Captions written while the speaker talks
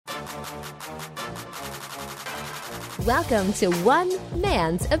Welcome to One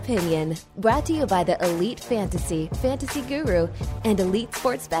Man's Opinion, brought to you by the Elite Fantasy Guru, and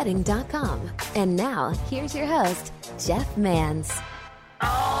EliteSportsBetting.com. And now, here's your host, Jeff Mans.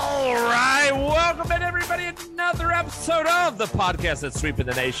 All right, welcome in, everybody, another episode of the podcast that's sweeping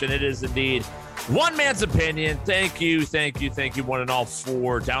the nation. It is indeed One Man's Opinion. Thank you, one and all,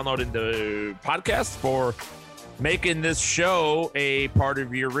 for downloading the podcast, for making this show a part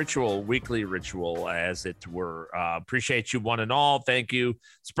of your weekly ritual, as it were. Appreciate you, one and all. Thank you.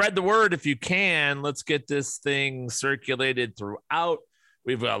 Spread the word if you can. Let's get this thing circulated throughout.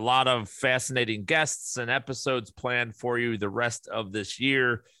 We've got a lot of fascinating guests and episodes planned for you the rest of this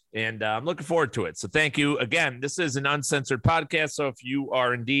year, and I'm looking forward to it. So thank you again. This is an uncensored podcast, so if you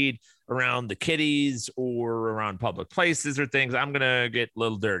are indeed around the kiddies or around public places or things, I'm going to get a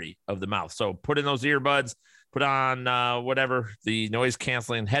little dirty of the mouth. So put in those earbuds, put on whatever, the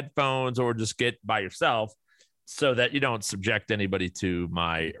noise-canceling headphones, or just get by yourself so that you don't subject anybody to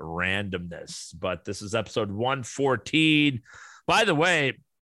my randomness. But this is episode 114. By the way,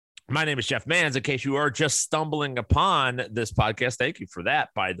 my name is Jeff Mans. In case you are just stumbling upon this podcast, thank you for that,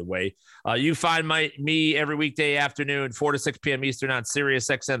 by the way. You find me every weekday afternoon, 4 to 6 p.m. Eastern on Sirius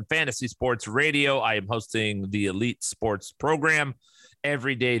XM Fantasy Sports Radio. I am hosting the Elite Sports program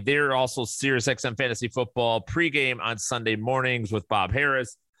every day there. Also, Sirius XM Fantasy Football pregame on Sunday mornings with Bob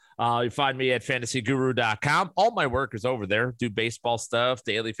Harris. You find me at fantasyguru.com. All my work is over there. Do baseball stuff,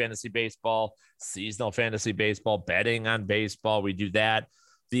 daily fantasy baseball, seasonal fantasy baseball, betting on baseball. We do that.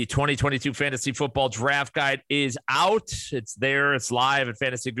 The 2022 Fantasy Football Draft Guide is out. It's there. It's live at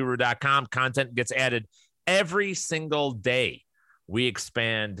fantasyguru.com. Content gets added every single day. We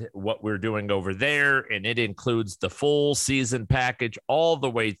expand what we're doing over there, and it includes the full season package all the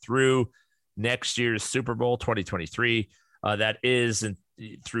way through next year's Super Bowl 2023. That is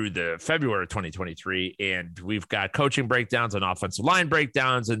through the February 2023, and we've got coaching breakdowns and offensive line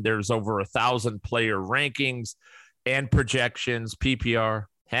breakdowns, and there's over 1,000 player rankings and projections, PPR,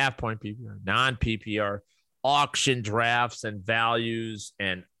 half-point PPR, non-PPR, auction drafts and values,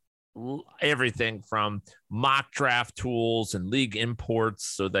 and everything from mock draft tools and league imports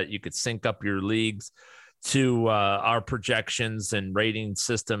so that you could sync up your leagues to our projections and rating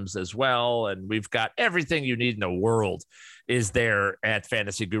systems as well. And we've got everything you need in the world is there at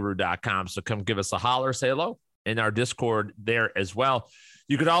fantasyguru.com. So come give us a holler, say hello in our Discord there as well.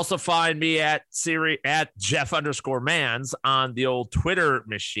 You could also find me at Jeff_Mans on the old Twitter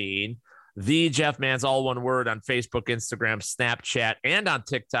machine. The Jeff Mans, all one word, on Facebook, Instagram, Snapchat, and on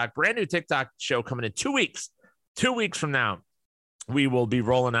TikTok. Brand new TikTok show coming in 2 weeks. 2 weeks from now, we will be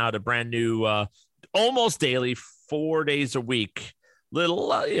rolling out a brand new, almost daily, 4 days a week,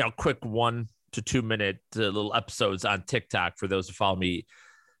 little, quick 1 to 2 minute little episodes on TikTok for those who follow me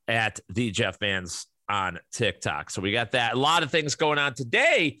at the Jeff Mans on TikTok. So we got that. A lot of things going on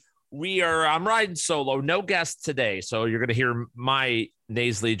today. I'm riding solo, no guests today. So you're going to hear my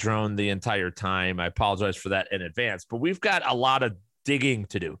nasally drone the entire time. I apologize for that in advance, but we've got a lot of digging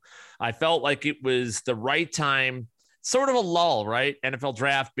to do. I felt like it was the right time, sort of a lull, right? NFL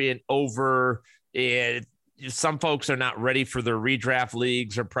draft being over. Some folks are not ready for their redraft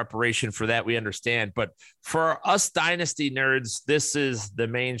leagues or preparation for that. We understand. But for us Dynasty nerds, this is the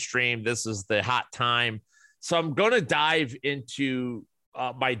mainstream. This is the hot time. So I'm going to dive into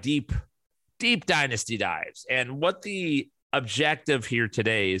my deep Dynasty dives. And what the objective here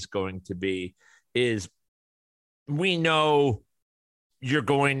today is going to be is, we know you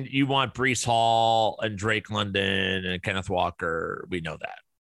want Breece Hall and Drake London and Kenneth Walker. We know that.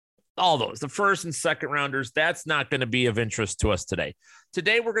 All those, the first and second rounders, that's not going to be of interest to us today.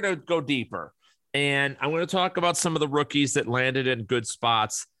 Today, we're going to go deeper. And I'm going to talk about some of the rookies that landed in good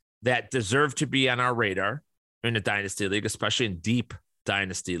spots that deserve to be on our radar in the Dynasty League, especially in deep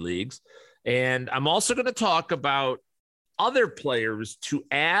Dynasty leagues. And I'm also going to talk about other players to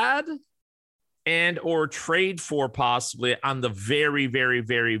add and or trade for, possibly on the very, very,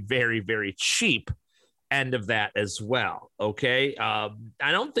 very, very, very cheap end of that as well. Okay. I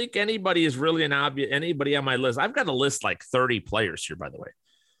don't think anybody is really anybody on my list. I've got a list like 30 players here, by the way,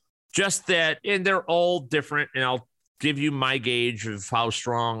 just that, and they're all different. And I'll give you my gauge of how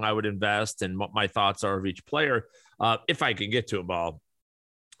strong I would invest and what my thoughts are of each player. If I can get to them all,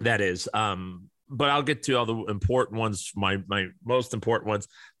 that is. But I'll get to all the important ones, my most important ones,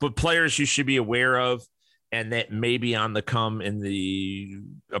 but players you should be aware of and that may be on the come in the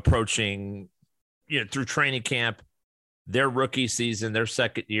approaching, through training camp, their rookie season, their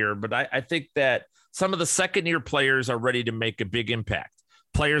second year. But I think that some of the second year players are ready to make a big impact.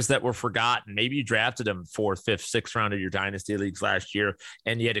 players that were forgotten. Maybe you drafted them 4th, 5th, 6th round of your dynasty leagues last year,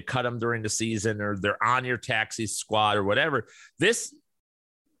 and you had to cut them during the season, or they're on your taxi squad or whatever. This,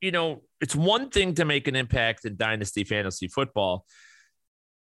 it's one thing to make an impact in dynasty fantasy football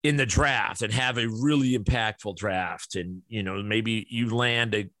in the draft and have a really impactful draft. And, maybe you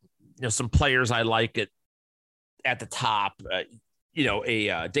land some players I like at the top,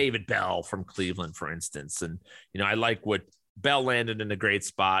 David Bell from Cleveland, for instance. And, I like what Bell landed in a great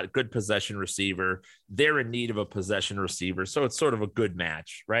spot, good possession receiver. They're in need of a possession receiver. So it's sort of a good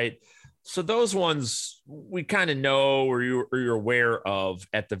match, right? So those ones we kind of know, or you're aware of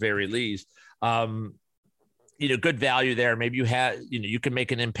at the very least. Good value there. Maybe you can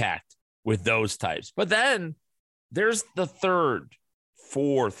make an impact with those types. But then there's the 3rd,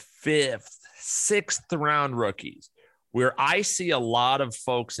 4th, 5th, 6th round rookies, where I see a lot of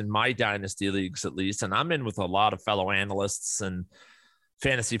folks in my dynasty leagues, at least, and I'm in with a lot of fellow analysts and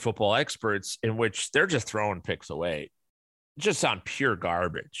fantasy football experts, in which they're just throwing picks away, just on pure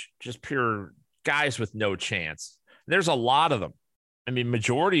garbage, just pure guys with no chance. There's a lot of them. I mean,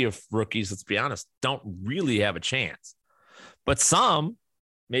 majority of rookies, let's be honest, don't really have a chance. But some,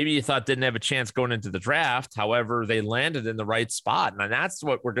 maybe you thought didn't have a chance going into the draft. However, they landed in the right spot. And that's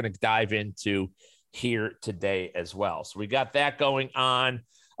what we're going to dive into here today as well. So we got that going on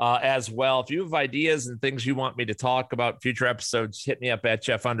as well. If you have ideas and things you want me to talk about future episodes, hit me up at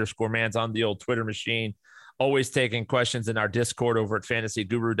Jeff_Mans on the old Twitter machine. Always taking questions in our Discord over at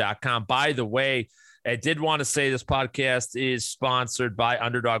fantasyguru.com. By the way, I did want to say this podcast is sponsored by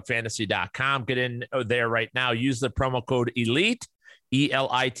underdogfantasy.com. Get in there right now. Use the promo code ELITE,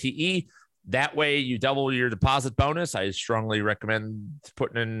 ELITE. That way you double your deposit bonus. I strongly recommend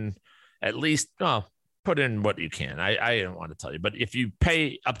putting in at least, put in what you can. I don't want to tell you, but if you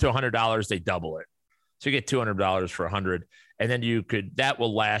pay up to $100, they double it. So you get $200 for $100, and then that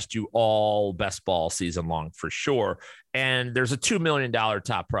will last you all best ball season long for sure. And there's a $2 million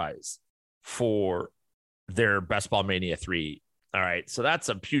top prize for their Best Ball Mania 3. All right. So that's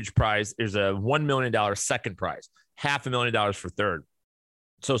a huge prize. There's a $1 million second prize, $500,000 for third.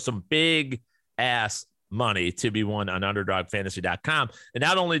 So some big ass money to be won on underdogfantasy.com. And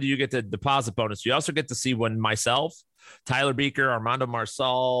not only do you get the deposit bonus, you also get to see when myself, Tyler Beaker, Armando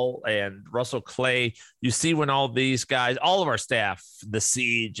Marcel, and Russell Clay, you see when all these guys, all of our staff, the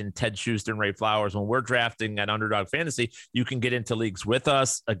Siege and Ted Schuster and Ray Flowers, when we're drafting at Underdog Fantasy, you can get into leagues with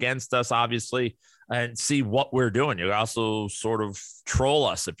us, against us, obviously, and see what we're doing. You also sort of troll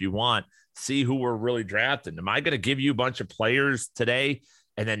us if you want, see who we're really drafting. Am I going to give you a bunch of players today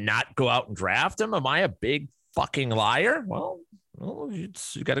and then not go out and draft them? Am I a big fucking liar? Well, you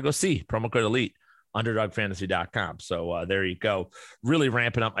got to go see promo code ELITE, underdogfantasy.com. So there you go. Really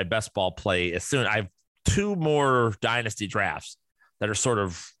ramping up my best ball play as soon. I have 2 more dynasty drafts that are sort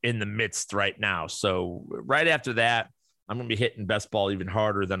of in the midst right now. So right after that, I'm going to be hitting best ball even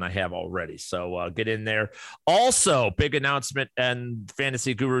harder than I have already. So get in there. Also, big announcement on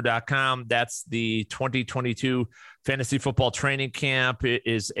fantasyguru.com. That's the 2022 fantasy football training camp. It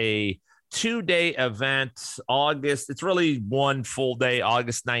is a 2-day event. It's really one full day,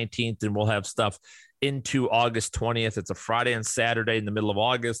 August 19th, and we'll have stuff into August 20th. It's a Friday and Saturday in the middle of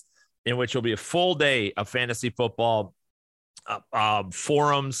August, in which will be a full day of fantasy football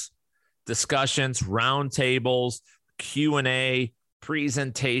forums, discussions, roundtables, Q&A,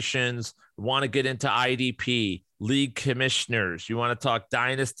 presentations. We want to get into IDP, league commissioners. You want to talk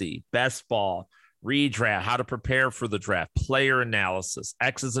dynasty, best ball, redraft, how to prepare for the draft, player analysis,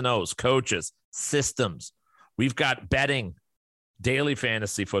 X's and O's, coaches, systems. We've got betting, daily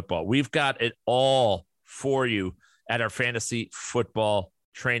fantasy football. We've got it all for you at our fantasy football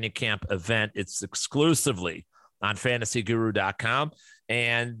training camp event. It's exclusively on fantasyguru.com.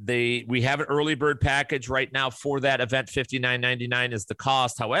 And we have an early bird package right now for that event. $59.99 is the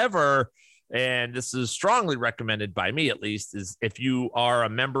cost. However, and this is strongly recommended by me, at least, is if you are a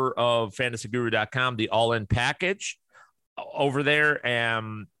member of fantasyguru.com, the all-in package over there.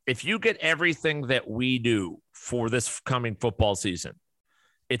 If you get everything that we do for this coming football season,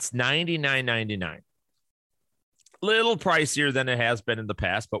 it's $99.99. Little pricier than it has been in the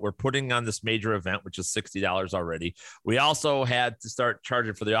past, but we're putting on this major event, which is $60 already. We also had to start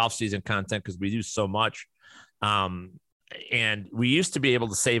charging for the off-season content because we do so much. And we used to be able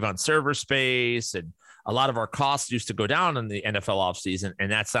to save on server space, and a lot of our costs used to go down in the NFL offseason,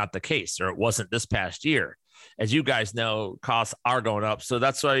 and that's not the case, or it wasn't this past year. As you guys know, costs are going up. So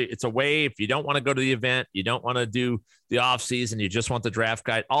that's why it's a way, if you don't want to go to the event, you don't want to do the offseason, you just want the draft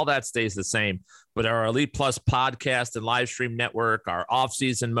guide, all that stays the same. But our Elite Plus podcast and live stream network, our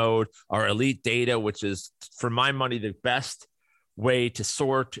offseason mode, our Elite Data, which is, for my money, the best way to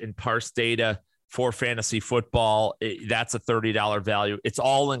sort and parse data for fantasy football. That's a $30 value. It's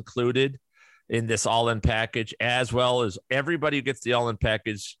all included in this all-in package, as well as everybody who gets the all-in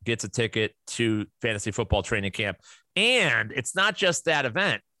package gets a ticket to fantasy football training camp. And it's not just that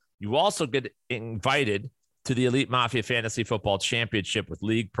event. You also get invited to the Elite Mafia Fantasy Football Championship with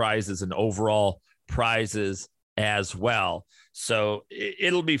league prizes and overall prizes as well. So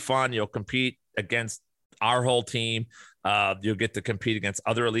it'll be fun. You'll compete against our whole team. You'll get to compete against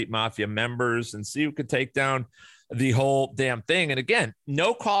other Elite Mafia members and see who can take down the whole damn thing. And again,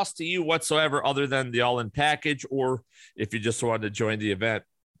 no cost to you whatsoever other than the all-in package, or if you just wanted to join the event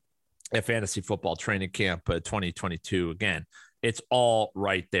at Fantasy Football Training Camp 2022. Again, it's all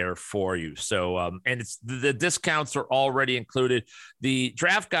right there for you. So, and it's the discounts are already included. The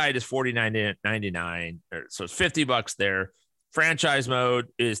draft guide is $49.99, so it's $50 there. Franchise mode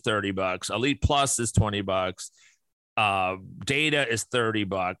is $30. Elite Plus is $20. Data is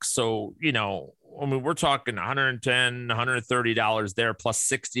 $30. So, you know, I mean, we're talking $110, $130 there, plus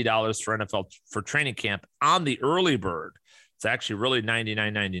 $60 for NFL for training camp on the early bird. It's actually really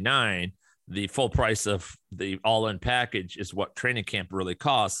 $99.99. The full price of the all-in package is what training camp really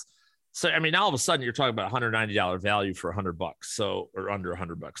costs. So, I mean, all of a sudden you're talking about $190 value for $100. So, or under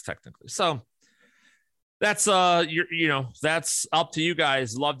 $100 technically. So that's, that's up to you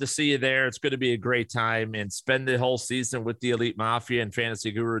guys. Love to see you there. It's going to be a great time, and spend the whole season with the Elite Mafia and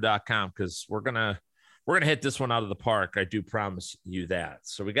fantasyguru.com, because we're going to hit this one out of the park. I do promise you that.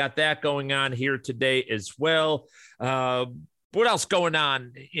 So we got that going on here today as well. What else going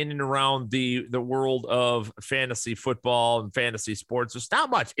on in and around the world of fantasy football and fantasy sports? There's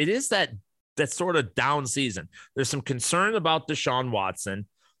not much. It is that sort of down season. There's some concern about Deshaun Watson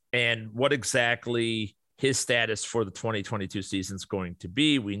and what exactly his status for the 2022 season is going to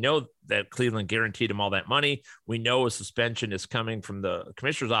be. We know that Cleveland guaranteed him all that money. We know a suspension is coming from the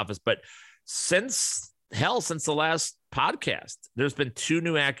commissioner's office, but since the last podcast, there's been 2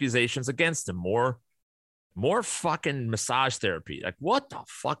 new accusations against him. More fucking massage therapy. Like, what the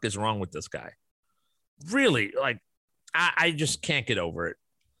fuck is wrong with this guy? Really, like, I just can't get over it.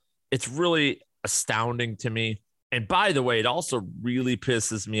 It's really astounding to me. And by the way, it also really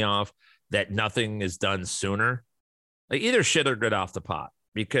pisses me off that nothing is done sooner. Like, either shit or get off the pot,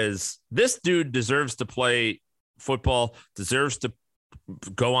 because this dude deserves to play football, deserves to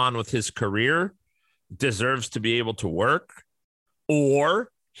go on with his career, deserves to be able to work,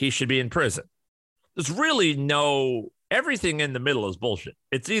 or he should be in prison. There's really everything in the middle is bullshit.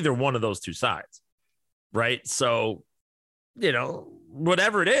 It's either one of those two sides, right? So, you know,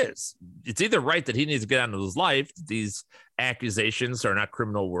 whatever it is, it's either right that he needs to get out of his life. These accusations are not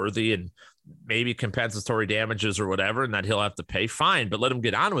criminal worthy, and maybe compensatory damages or whatever, and that he'll have to pay, fine, but let him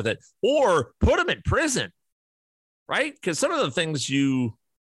get on with it, or put him in prison, right? Because some of the things you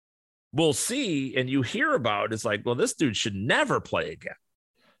will see and you hear about is like, well, this dude should never play again.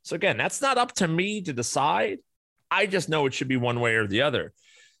 So again, that's not up to me to decide. I just know it should be one way or the other.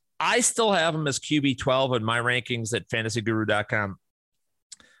 I still have him as QB 12 in my rankings at fantasyguru.com.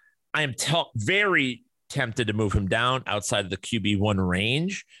 I am very tempted to move him down outside of the QB 1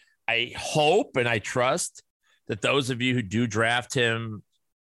 range. I hope and I trust that those of you who do draft him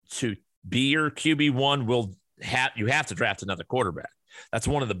to be your QB 1 you have to draft another quarterback. That's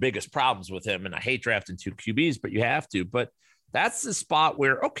one of the biggest problems with him. And I hate drafting 2 QBs, but you have to. But that's the spot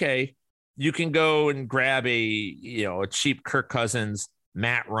where, okay, you can go and grab a cheap Kirk Cousins,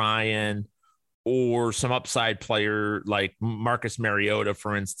 Matt Ryan, or some upside player like Marcus Mariota,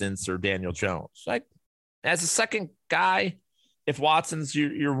 for instance, or Daniel Jones. Like, as a second guy, if Watson's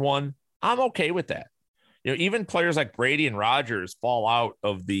your 1, I'm okay with that. You know, even players like Brady and Rodgers fall out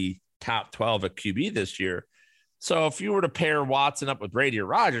of the top 12 at QB this year. So if you were to pair Watson up with Brady or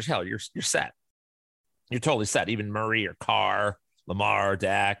Rodgers, hell, you're set. You're totally set. Even Murray or Carr, Lamar,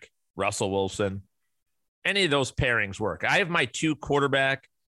 Dak, Russell Wilson, any of those pairings work. I have my 2 quarterback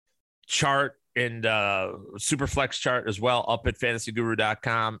chart and Superflex chart as well up at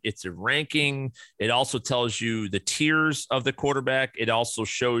fantasyguru.com. It's a ranking. It also tells you the tiers of the quarterback. It also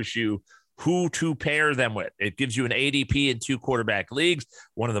shows you who to pair them with. It gives you an ADP in 2 quarterback leagues.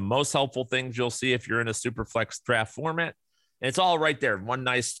 One of the most helpful things you'll see if you're in a Superflex draft format. And it's all right there. One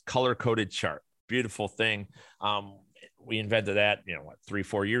nice color-coded chart. Beautiful thing. We invented that,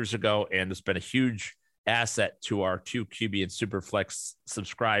 3-4 years ago, and it's been a huge asset to our 2 QB and Superflex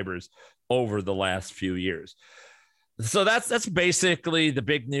subscribers over the last few years. So that's basically the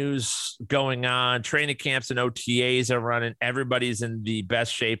big news going on. Training camps and OTAs are running. Everybody's in the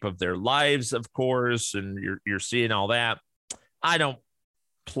best shape of their lives, of course, and you're seeing all that. I don't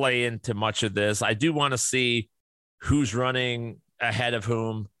play into much of this. I do want to see who's running ahead of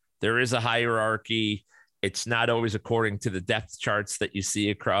whom. There is a hierarchy. It's not always according to the depth charts that you see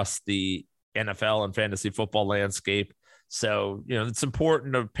across the NFL and fantasy football landscape. So, it's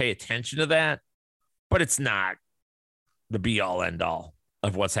important to pay attention to that, but it's not the be all end all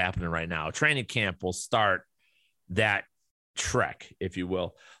of what's happening right now. Training camp will start that trek, if you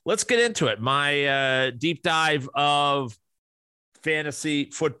will. Let's get into it. My deep dive of fantasy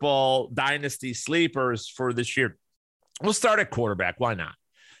football dynasty sleepers for this year. We'll start at quarterback. Why not?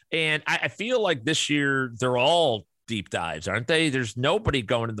 And I feel like this year they're all deep dives, aren't they? There's nobody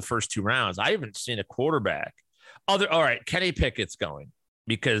going in the first 2 rounds. I haven't seen a quarterback. All right, Kenny Pickett's going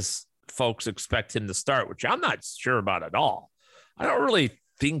because folks expect him to start, which I'm not sure about at all. I don't really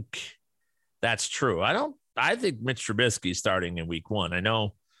think that's true. I think Mitch Trubisky's starting in week 1. I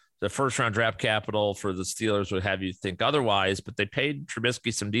know the first round draft capital for the Steelers would have you think otherwise, but they paid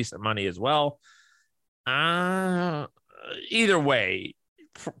Trubisky some decent money as well. Either way,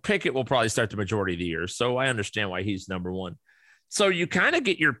 Pickett will probably start the majority of the year, so I understand why he's number 1. So you kind of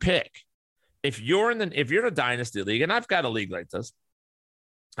get your pick. If you're in a dynasty league, and I've got a league like this,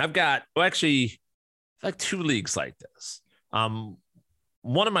 I've got like 2 leagues like this.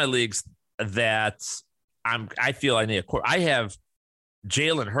 One of my leagues that I feel I need a quarterback. I have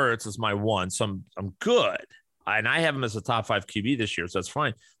Jalen Hurts as my 1, so I'm good, and I have him as a top 5 QB this year, so that's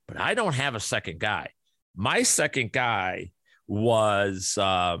fine. But I don't have a second guy. My second guy was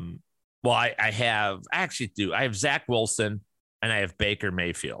I have Zach Wilson and I have Baker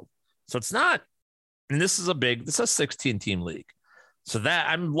Mayfield. So it's not, and this is a 16-team league. So that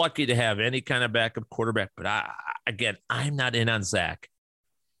I'm lucky to have any kind of backup quarterback, but I'm not in on Zach.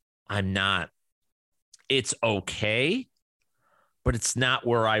 I'm not. It's okay, but it's not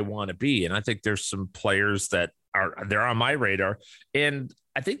where I want to be. And I think there's some players that they're on my radar. And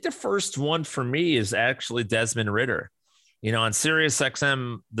I think the first one for me is actually Desmond Ridder. On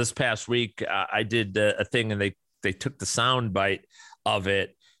SiriusXM this past week, I did a thing, and they took the sound bite of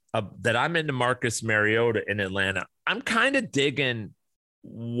it that I'm into Marcus Mariota in Atlanta. I'm kind of digging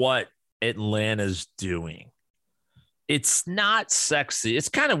what Atlanta's doing. It's not sexy. It's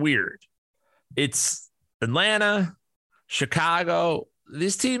kind of weird. It's Atlanta, Chicago,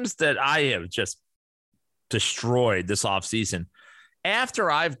 these teams that I have just destroyed this offseason.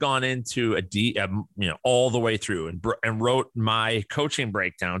 After I've gone into all the way through and wrote my coaching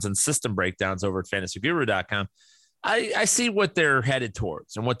breakdowns and system breakdowns over at fantasyguru.com, I see what they're headed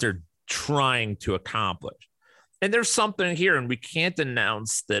towards and what they're trying to accomplish. And there's something here, and we can't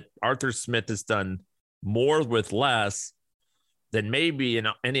announce that Arthur Smith has done more with less than maybe in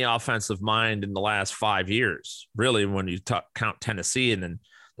any offensive mind in the last 5 years, really, when you count Tennessee. And then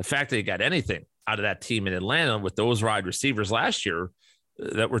the fact that he got anything out of that team in Atlanta with those wide receivers last year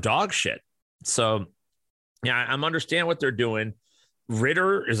that were dog shit. So, yeah, I'm understanding what they're doing.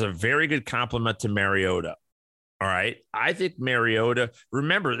 Ridder is a very good compliment to Mariota. All right. I think Mariota,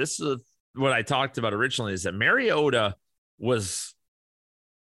 remember, this is what I talked about originally, is that Mariota was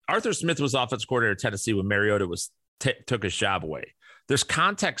Arthur Smith was offensive coordinator at Tennessee when Mariota took his job away. There's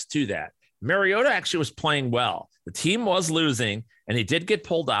context to that. Mariota actually was playing well. The team was losing, and he did get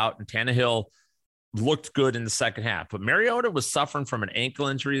pulled out, and Tannehill looked good in the second half. But Mariota was suffering from an ankle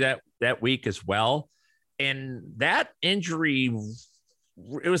injury that week as well. And that injury,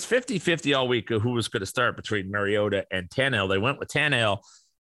 it was 50-50 all week of who was going to start between Mariota and Tannehill. They went with Tannehill,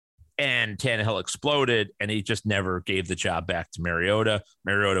 and Tannehill exploded, and he just never gave the job back to Mariota.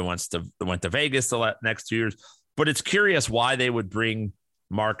 Mariota went to Vegas the next 2 years. But it's curious why they would bring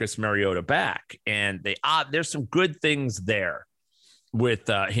Marcus Mariota back. And there's some good things there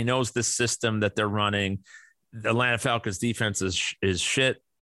with he knows this system that they're running. The Atlanta Falcons defense is shit.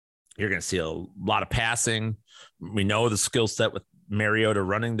 You're going to see a lot of passing. We know the skill set with Mariota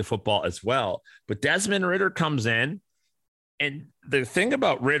running the football as well. But Desmond Ridder comes in, and the thing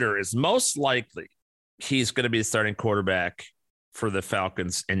about Ridder is most likely he's going to be the starting quarterback for the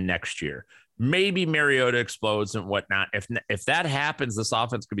Falcons in next year. Maybe Mariota explodes and whatnot. If that happens, this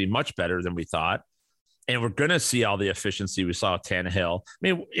offense could be much better than we thought. And we're going to see all the efficiency we saw with Tannehill. I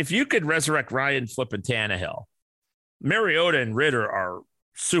mean, if you could resurrect Ryan flipping Tannehill, Mariota and Ridder are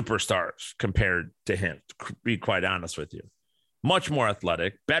superstars compared to him, to be quite honest with you. Much more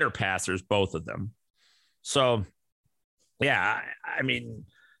athletic, better passers, both of them. So, yeah, I mean,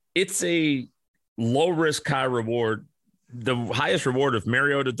 it's a low risk, high reward. The highest reward if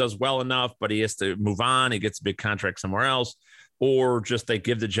Mariota does well enough, but he has to move on, he gets a big contract somewhere else, or just they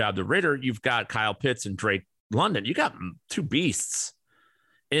give the job to Ridder. You've got Kyle Pitts and Drake London. You got two beasts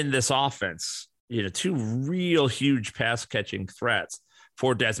in this offense, two real huge pass catching threats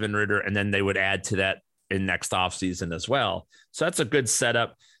for Desmond Ridder. And then they would add to that in next offseason as well. So that's a good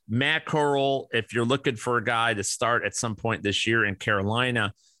setup. Matt Corral, if you're looking for a guy to start at some point this year in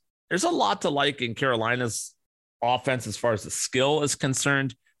Carolina, there's a lot to like in Carolina's offense as far as the skill is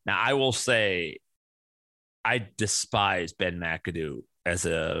concerned. Now, I will say I despise Ben McAdoo as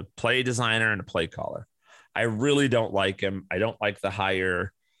a play designer and a play caller. I really don't like him. I don't like the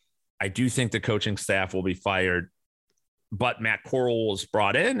hire. I do think the coaching staff will be fired, but Matt Corral was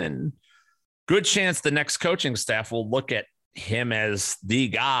brought in, and good chance the next coaching staff will look at him as the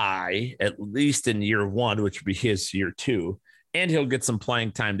guy, at least in year one, which would be his year two. And he'll get some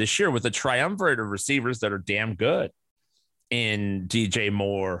playing time this year with a triumvirate of receivers that are damn good in DJ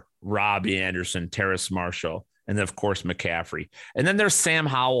Moore, Robbie Anderson, Terrace Marshall, and then, of course, McCaffrey. And then there's Sam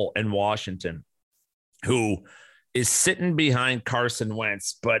Howell in Washington, who is sitting behind Carson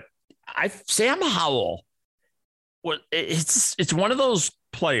Wentz. But Sam Howell, it's one of those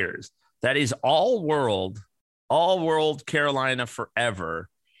players that is all world Carolina forever.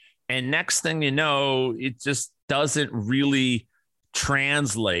 And next thing you know, it just doesn't really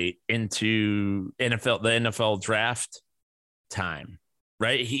translate into the NFL draft time,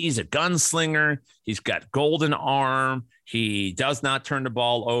 right? He's a gunslinger. He's got golden arm. He does not turn the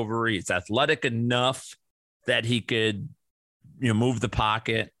ball over. He's athletic enough that he could, move the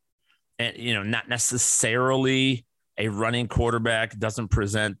pocket, and, not necessarily a running quarterback. Doesn't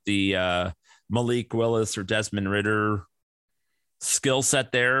present the Malik Willis or Desmond Ridder skill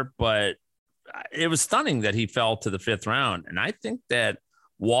set there, but it was stunning that he fell to the 5th round. And I think that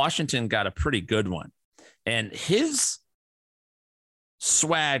Washington got a pretty good one. And his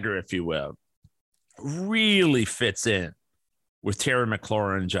swagger, if you will, really fits in with Terry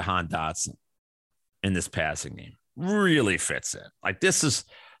McLaurin and Jahan Dotson in this passing game. Really fits in. Like, it's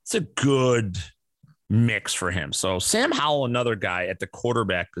a good mix for him. So Sam Howell, another guy at the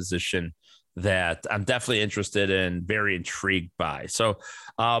quarterback position that I'm definitely interested in, very intrigued by. So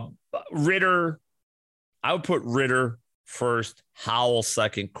Ridder, I would put Ridder first, Howell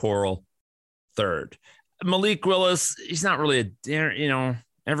second, Corral third. Malik Willis, he's not really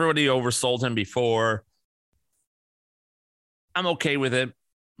everybody oversold him before. I'm okay with it,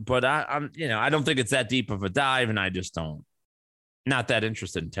 but I don't think it's that deep of a dive, and I just not that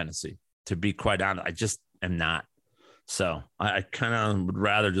interested in Tennessee, to be quite honest. I just am not. So I kind of would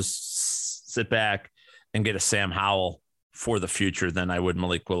rather just sit back and get a Sam Howell for the future than I would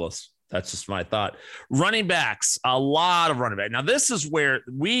Malik Willis. That's just my thought. Running backs, a lot of running backs. Now, this is where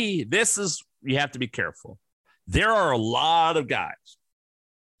you have to be careful. There are a lot of guys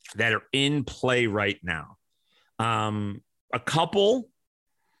that are in play right now. A couple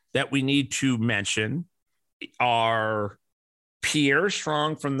that we need to mention are Pierre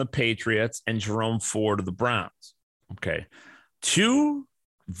Strong from the Patriots and Jerome Ford of the Browns. Okay. Two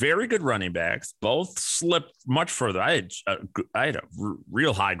very good running backs, both slipped much further. I had a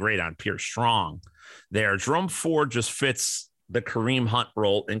real high grade on Pierre Strong there. Jerome Ford just fits the Kareem Hunt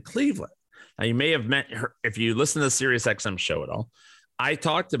role in Cleveland. Now, you may have met her if you listen to the Sirius XM show at all. I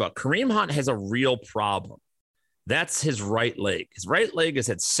talked about Kareem Hunt has a real problem. That's his right leg. His right leg has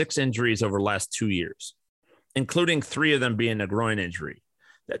had 6 injuries over the last 2 years, including 3 of them being a groin injury.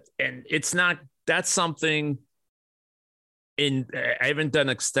 That's something. I haven't done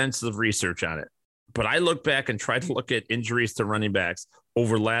extensive research on it, but I look back and try to look at injuries to running backs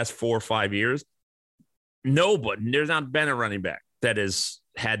over the last 4 or 5 years. There's not been a running back that has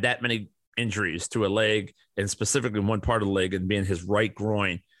had that many injuries to a leg, and specifically one part of the leg, and being his right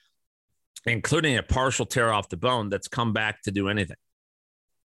groin, including a partial tear off the bone that's come back to do anything.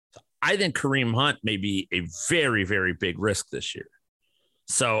 I think Kareem Hunt may be a very, very big risk this year.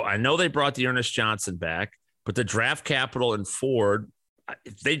 So I know they brought the Ernest Johnson back, but the draft capital in Ford,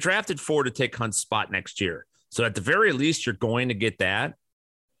 they drafted Ford to take Hunt's spot next year. So at the very least, you're going to get that.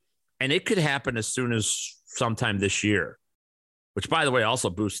 And it could happen as soon as sometime this year, which, by the way, also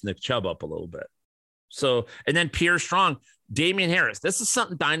boosts Nick Chubb up a little bit. So, and then Pierre Strong, Damian Harris. This is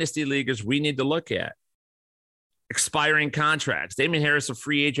something Dynasty Leaguers we need to look at. Expiring contracts. Damian Harris, a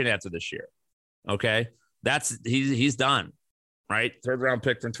free agent after this year. Okay. He's done. Right? 3rd round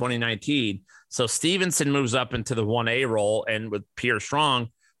pick from 2019. So Stevenson moves up into the 1A role, and with Pierre Strong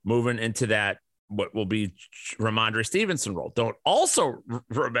moving into that, what will be Ramondre Stevenson role. Don't also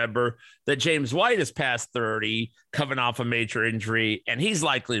remember that James White is past 30, coming off a major injury, and he's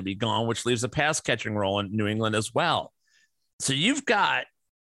likely to be gone, which leaves a pass catching role in New England as well. So you've got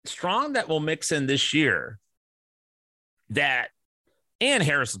Strong that will mix in this year, and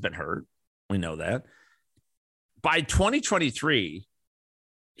Harris has been hurt. We know that. By 2023,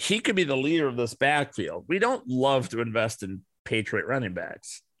 he could be the leader of this backfield. We don't love to invest in Patriot running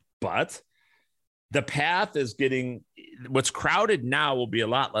backs, but the path is getting what's crowded now will be a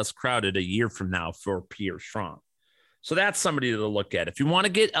lot less crowded a year from now for Pierre Strong. So that's somebody to look at. If you want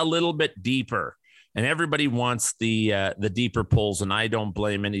to get a little bit deeper, and everybody wants the deeper pulls, and I don't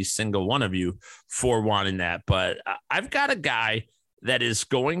blame any single one of you for wanting that. But I've got a guy that is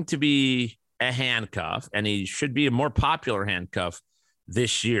going to be a handcuff, and he should be a more popular handcuff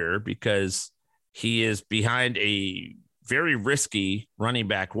this year because he is behind a very risky running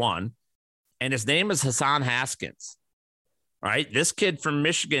back one, and his name is Hassan Haskins. All right, this kid from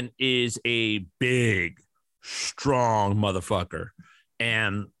Michigan is a big, strong motherfucker,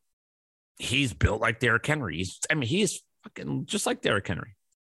 and he's built like Derrick Henry. He's fucking just like Derrick Henry,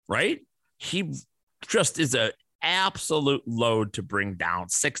 right? He just is an absolute load to bring down.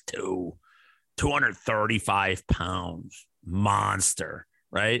 6'2", 235 pounds, monster,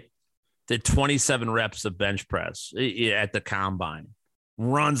 right? Did 27 reps of bench press at the combine,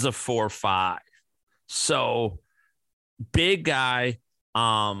 runs a 4.5. So big guy,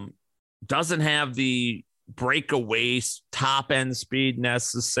 doesn't have the breakaway top end speed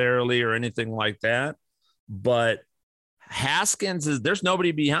necessarily or anything like that. But Haskins there's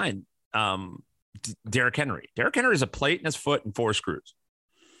nobody behind Derrick Henry. Derrick Henry is a plate in his foot and 4 screws.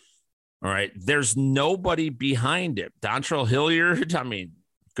 All right. There's nobody behind him. Dontrell Hilliard.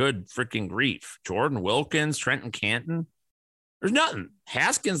 Good freaking grief. Jordan Wilkins, Trenton Canton. There's nothing.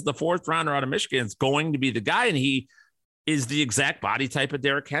 Haskins, the 4th rounder out of Michigan, is going to be the guy, and he is the exact body type of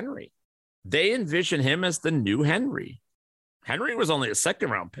Derrick Henry. They envision him as the new Henry. Henry was only a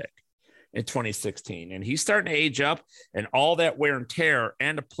 2nd-round pick in 2016, and he's starting to age up, and all that wear and tear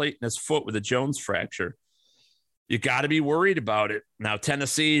and a plate in his foot with a Jones fracture. You got to be worried about it. Now,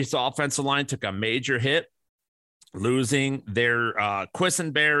 Tennessee's offensive line took a major hit, losing their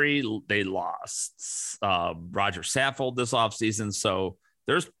Quisenberry. They lost Roger Saffold this offseason. So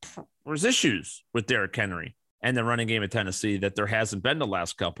there's issues with Derrick Henry and the running game of Tennessee that there hasn't been the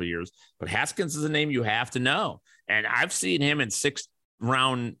last couple of years. But Haskins is a name you have to know. And I've seen him in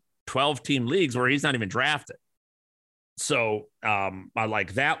 6th-round 12-team leagues where he's not even drafted. So I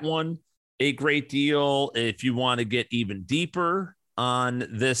like that one a great deal. If you want to get even deeper on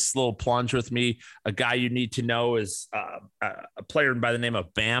this little plunge with me, a guy you need to know is a player by the name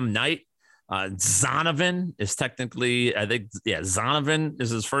of Bam Knight. Zonovan is technically, Zonovan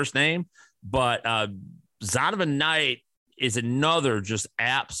is his first name, but Zonovan Knight is another just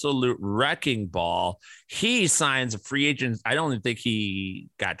absolute wrecking ball. He signs a free agent. I don't even think he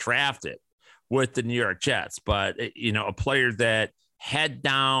got drafted with the New York Jets, but a player that head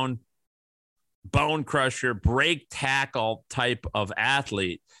down, bone crusher, break tackle type of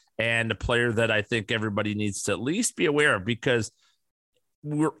athlete, and a player that I think everybody needs to at least be aware of, because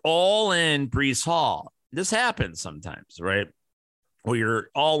we're all in Breece Hall. This happens sometimes, right? Where you're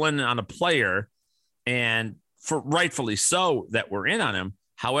all in on a player, and for rightfully so that we're in on him.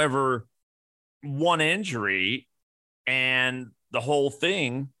 However, one injury and the whole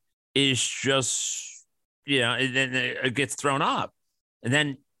thing is just, it gets thrown up. And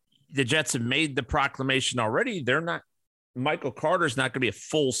then the Jets have made the proclamation already. Michael Carter's not going to be a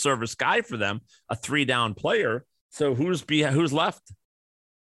full service guy for them, a 3-down player. So who's left?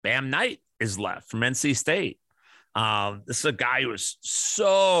 Bam Knight is left from NC State. This is a guy who was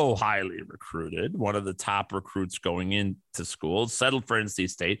so highly recruited, one of the top recruits going into school, settled for NC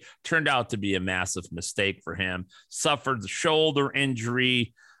State, turned out to be a massive mistake for him, suffered the shoulder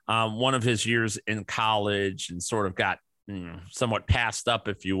injury one of his years in college, and sort of got somewhat passed up,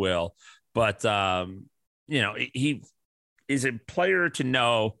 if you will. But, he is a player to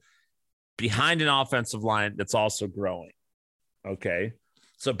know behind an offensive line that's also growing. Okay.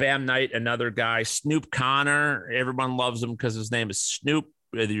 So Bam Knight, another guy. Snoop Connor, everyone loves him because his name is Snoop.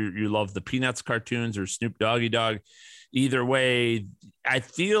 Whether you love the Peanuts cartoons or Snoop Doggy Dog, either way, I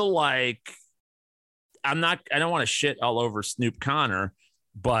feel like I don't want to shit all over Snoop Connor,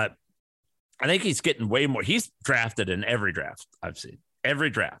 but I think he's getting way more. He's drafted in every draft I've seen.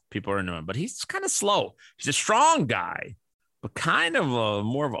 Every draft, people are into him, but he's kind of slow. He's a strong guy, but kind of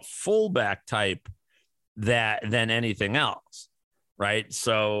more of a fullback type than anything else. Right.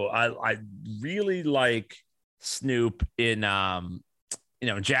 So I really like Snoop in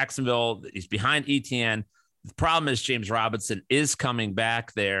Jacksonville. He's behind ETN. The problem is James Robinson is coming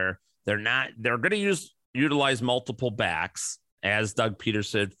back there. They're going to utilize multiple backs, as Doug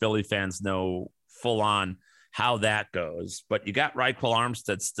Peterson, Philly fans know full on how that goes. But you got Raekwon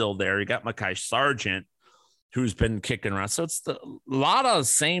Armstead still there. You got Mekhi Sargent, who's been kicking around. So it's a lot of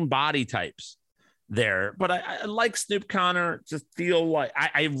same body types there. But I like Snoop Connor. Just feel like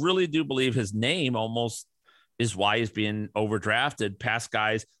I really do believe his name almost is why he's being overdrafted past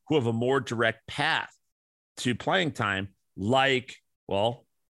guys who have a more direct path to playing time, like, well,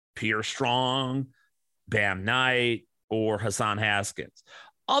 Pierre Strong, Bam Knight, or Hassan Haskins.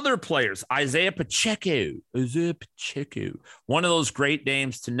 Other players, Isaiah Pacheco, one of those great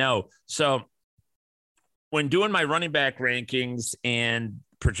names to know. So when doing my running back rankings and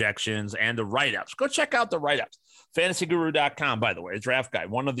projections and the write-ups, go check out the write-ups. FantasyGuru.com, by the way, draft guide.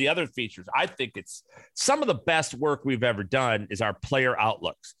 One of the other features, I think it's some of the best work we've ever done is our player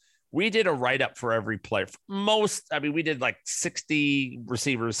outlooks. We did a write-up for every player. We did like 60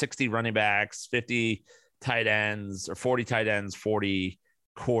 receivers, 60 running backs, 50 tight ends, or 40 tight ends, 40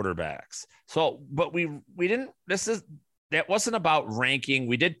 quarterbacks. So, but we didn't, that wasn't about ranking.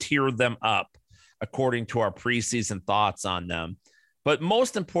 We did tier them up according to our preseason thoughts on them. But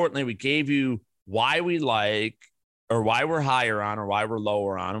most importantly, we gave you why we like, or why we're higher on, or why we're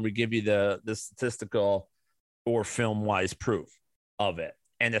lower on. And we give you the statistical or film-wise proof of it.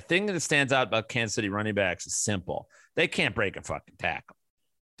 And the thing that stands out about Kansas City running backs is simple. They can't break a fucking tackle.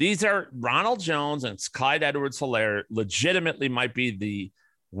 These are Ronald Jones and Clyde Edwards-Helaire legitimately might be the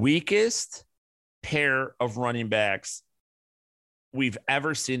weakest pair of running backs we've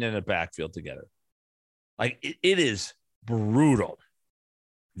ever seen in a backfield together. Like, it is brutal.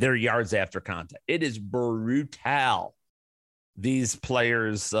 Their yards after contact. It is brutal. These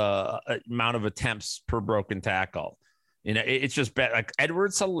players' amount of attempts per broken tackle. It's just bad. Like,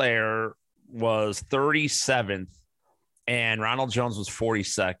 Edwards-Helaire was 37th and Ronald Jones was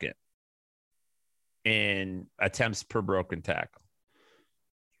 42nd in attempts per broken tackle.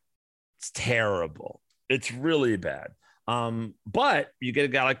 It's terrible. It's really bad. But you get a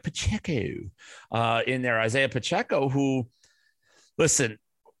guy like Pacheco in there, Isaiah Pacheco, who, listen,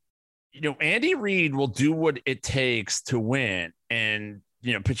 Andy Reid will do what it takes to win. And,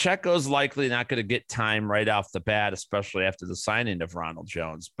 Pacheco's likely not going to get time right off the bat, especially after the signing of Ronald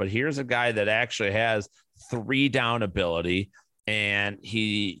Jones. But here's a guy that actually has 3-down ability, and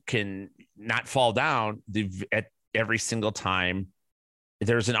he can not fall down at every single time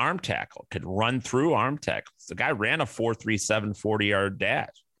there's an arm tackle, could run through arm tackles. The guy ran a 4.37 40-yard dash,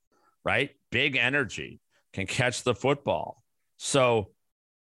 right? Big energy, can catch the football. So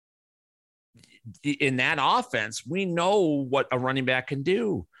in that offense, we know what a running back can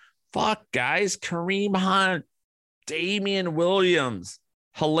do. Fuck, guys. Kareem Hunt, Damian Williams,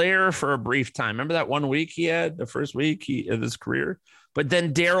 Helaire for a brief time. Remember that 1 week he had, the first week of his career? But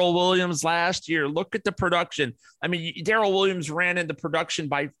then Darrell Williams last year, look at the production. I mean, Darrell Williams ran into production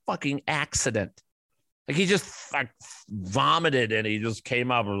by fucking accident. Like, he just vomited and he just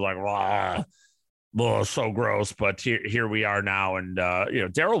came up and was like, "Wow, oh, so gross." But here we are now. And,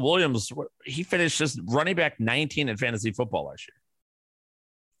 Darrell Williams, he finished just running back 19 in fantasy football last year.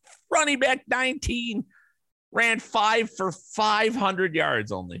 Running back 19, ran 5 for 500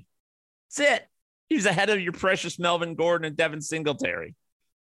 yards only. That's it. He was ahead of your precious Melvin Gordon and Devin Singletary.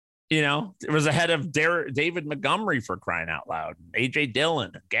 It was ahead of David Montgomery, for crying out loud, A.J.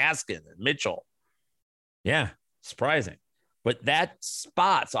 Dillon, Gaskin, and Mitchell. Yeah, surprising. But that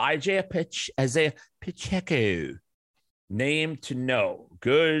spot, so Isaiah Pacheco, name to know.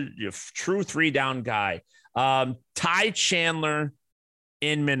 Good, true 3-down guy. Ty Chandler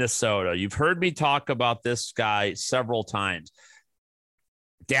in Minnesota. You've heard me talk about this guy several times.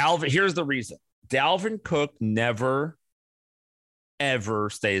 Here's the reason. Dalvin Cook never, ever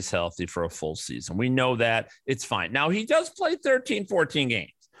stays healthy for a full season. We know that. It's fine. Now, he does play 13, 14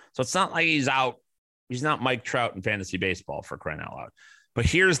 games. So it's not like he's out. He's not Mike Trout in fantasy baseball, for crying out loud. But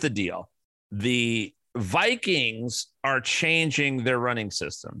here's the deal. The Vikings are changing their running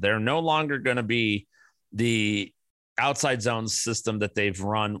system. They're no longer going to be the outside zone system that they've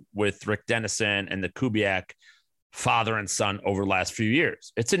run with Rick Dennison and the Kubiak father and son over the last few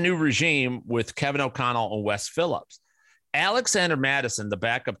years. It's a new regime with Kevin O'Connell and Wes Phillips. Alexander Mattison, the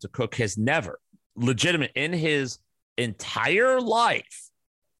backup to Cook, has never legitimate in his entire life.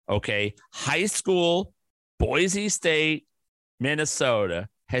 Okay. High school, Boise State, Minnesota,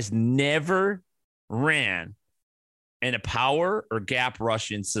 has never ran in a power or gap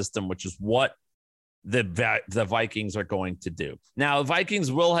rushing system, which is what the Vikings are going to do. Now, the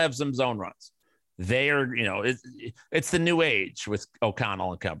Vikings will have some zone runs. They are, it's the new age with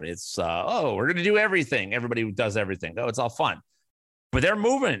O'Connell and company. It's, we're going to do everything. Everybody does everything. Oh, it's all fun. But they're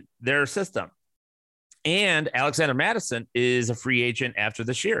moving their system. And Alexander Mattison is a free agent after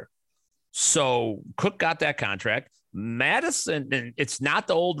this year. So Cook got that contract. Mattison, and it's not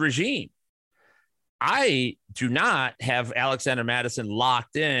the old regime. I do not have Alexander Mattison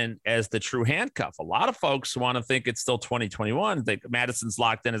locked in as the true handcuff. A lot of folks want to think it's still 2021. Think Madison's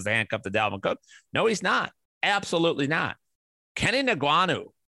locked in as the handcuff to Dalvin Cook. No, he's not. Absolutely not. Kenny Nagwanu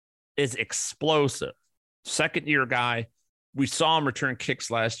is explosive. Second-year guy. We saw him return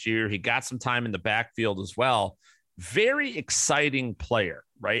kicks last year. He got some time in the backfield as well. Very exciting player,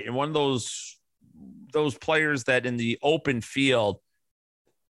 right? And one of those players that in the open field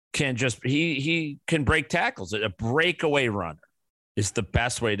can just he can break tackles. A breakaway runner is the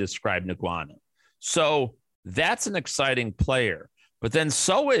best way to describe Nagwanu. So that's an exciting player. But then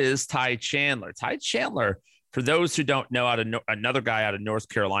so is Ty Chandler. Ty Chandler, for those who don't know, another guy out of North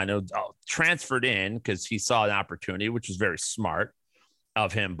Carolina, transferred in because he saw an opportunity, which was very smart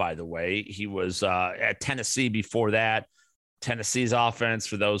of him, by the way. He was at Tennessee before that. Tennessee's offense,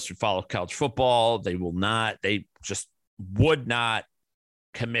 for those who follow college football, they just would not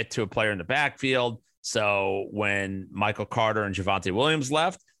commit to a player in the backfield. So when Michael Carter and Javonte Williams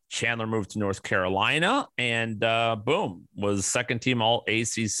left, Chandler moved to North Carolina and boom, was second team all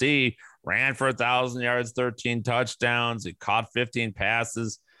ACC, ran for 1,000 yards, 13 touchdowns. He caught 15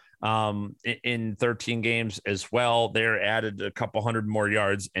 passes in 13 games as well. There added a couple hundred more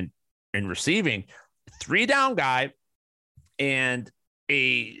yards in receiving. 3-down guy and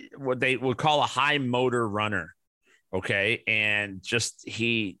what they would call a high motor runner. Okay. And just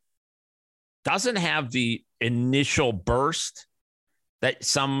he doesn't have the initial burst that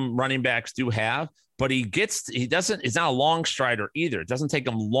some running backs do have, but he's not a long strider either. It doesn't take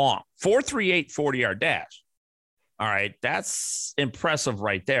him long. 4.38 40-yard dash. All right. That's impressive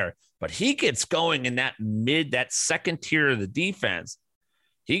right there. But he gets going in that second tier of the defense.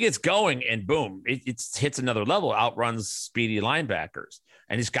 He gets going and boom, it hits another level, outruns speedy linebackers.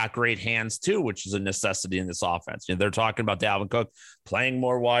 And he's got great hands too, which is a necessity in this offense. They're talking about Dalvin Cook playing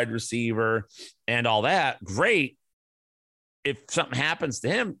more wide receiver and all that. Great. If something happens to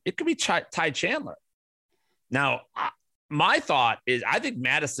him, it could be Ty Chandler. Now, my thought is I think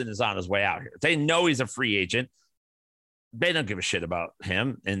Madison is on his way out here. They know he's a free agent. They don't give a shit about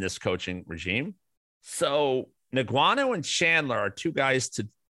him in this coaching regime. So Nagwanu and Chandler are two guys to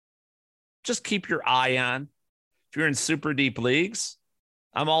just keep your eye on. If you're in super deep leagues,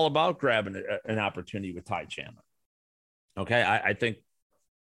 I'm all about grabbing an opportunity with Ty Chandler. Okay, I think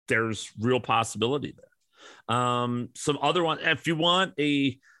there's real possibility there. Some other one, if you want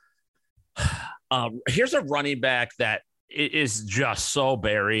here's a running back that is just so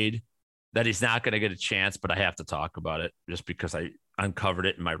buried that he's not going to get a chance, but I have to talk about it just because I uncovered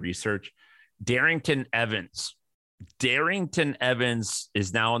it in my research. Darrynton Evans. Darrynton Evans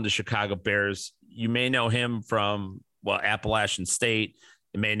is now in the Chicago Bears. You may know him from, Appalachian State.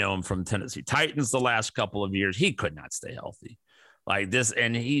 You may know him from Tennessee Titans the last couple of years. He could not stay healthy like this,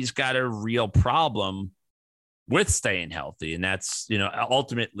 and he's got a real problem with staying healthy, and that's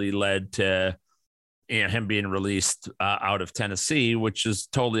ultimately led to him being released out of Tennessee, which is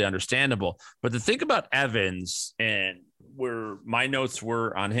totally understandable. But the thing about Evans, and where my notes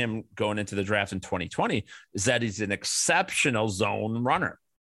were on him going into the draft in 2020, is that he's an exceptional zone runner,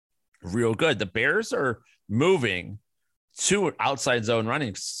 real good. The Bears are moving to an outside zone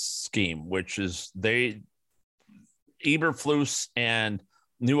running scheme, which is Eberflus and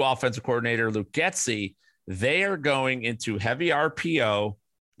new offensive coordinator Luke Getsy, they are going into heavy RPO,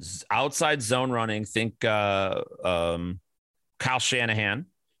 outside zone running. Think Kyle Shanahan.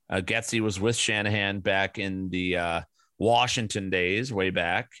 Getsy was with Shanahan back in the Washington days, way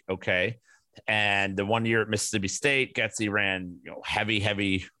back. Okay. And the 1 year at Mississippi State, Getsy ran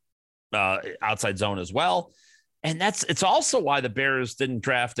heavy outside zone as well. And it's also why the Bears didn't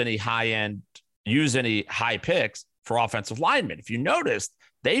draft use any high picks for offensive linemen. If you noticed,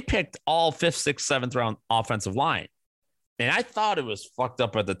 they picked all 5th, 6th, 7th round offensive line. And I thought it was fucked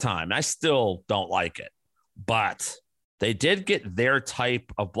up at the time. I still don't like it, but they did get their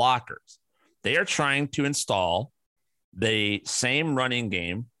type of blockers. They are trying to install the same running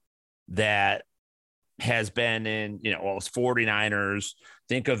game that has been in, it's 49ers.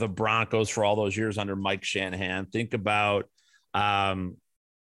 Think of the Broncos for all those years under Mike Shanahan. Think about Gary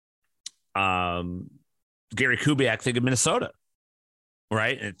Kubiak. Think of Minnesota,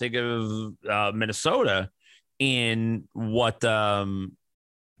 right? And think of Minnesota in what the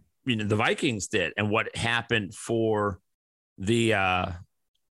Vikings did and what happened for the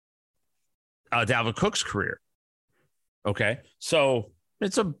Dalvin Cook's career. Okay, so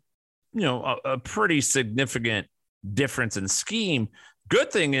it's a pretty significant difference in scheme.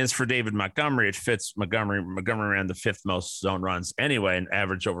 Good thing is for David Montgomery, it fits Montgomery. Montgomery ran the 5th most zone runs anyway and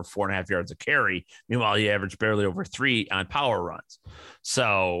averaged over 4.5 yards a carry. Meanwhile, he averaged barely over 3 on power runs.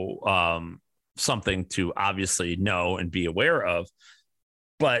 So something to obviously know and be aware of.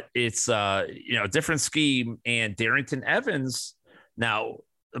 But it's a different scheme. And Darrynton Evans, now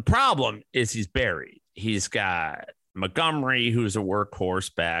the problem is he's buried. He's got Montgomery, who's a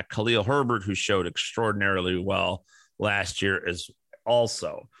workhorse back, Khalil Herbert, who showed extraordinarily well last year as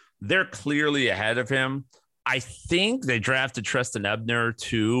also. They're clearly ahead of him. I think they drafted Treston Ebner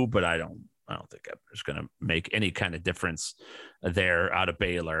too, but I don't think Ebner's going to make any kind of difference there out of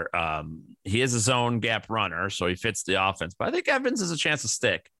Baylor. He is his own gap runner, so he fits the offense. But I think Evans has a chance to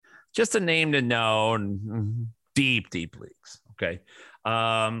stick. Just a name to know in deep leagues. Okay.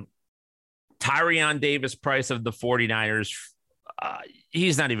 Tyrion Davis-Price of the 49ers,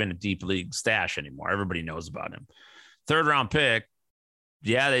 he's not even a deep league stash anymore. Everybody knows about him. Third-round pick.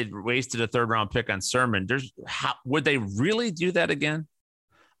 Yeah, they wasted a third-round pick on Sermon. Would they really do that again?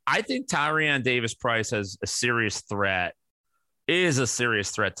 I think Tyrion Davis-Price is a serious threat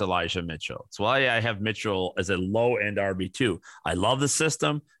to Elijah Mitchell. That's why I have Mitchell as a low-end RB2. I love the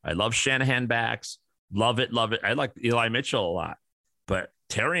system. I love Shanahan backs. Love it. I like Eli Mitchell a lot. But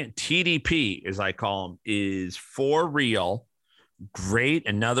TDP, as I call him, is for real. Great.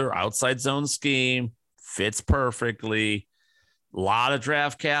 Another outside zone scheme. Fits perfectly. A lot of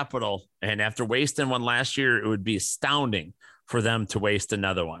draft capital. And after wasting one last year, it would be astounding for them to waste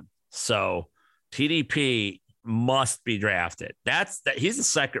another one. So TDP must be drafted. He's a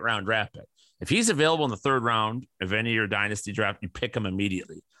second round draft pick. If he's available in the third round of any of your dynasty draft, you pick him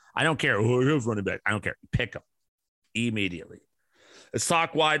immediately. I don't care who's running back. I don't care. Pick him immediately. Let's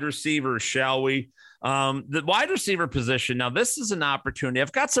talk wide receiver, shall we? The wide receiver position. Now, this is an opportunity.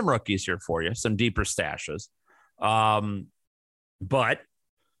 I've got some rookies here for you, some deeper stashes. But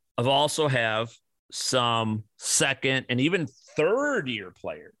I've also have some second and even third year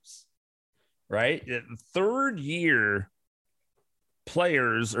players, right? Third year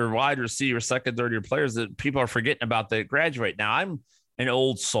players or wide receiver, second, third year players that people are forgetting about that graduate. Now, I'm an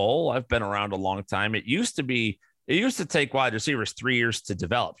old soul. I've been around a long time. It used to take wide receivers 3 years to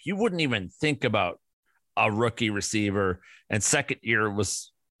develop. You wouldn't even think about a rookie receiver, and second year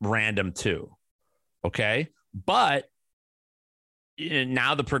was random too. Okay. But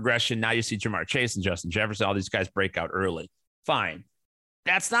now the progression, now you see Jamar Chase and Justin Jefferson, all these guys break out early. Fine.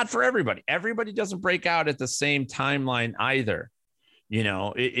 That's not for everybody. Everybody doesn't break out at the same timeline either. You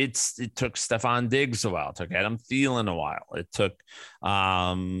know, it took Stephon Diggs a while. It took Adam Thielen a while. It took,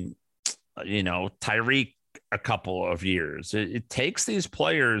 Tyreek a couple of years. It takes these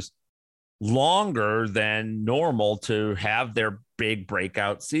players longer than normal to have their big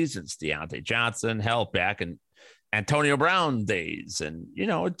breakout seasons. Deontay Johnson, held back in Antonio Brown days. And,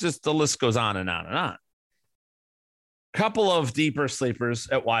 just the list goes on and on and on. Couple of deeper sleepers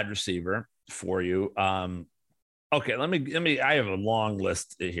at wide receiver for you. Okay, let me. I have a long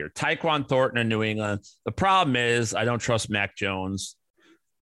list here. Tyquan Thornton in New England. The problem is I don't trust Mac Jones,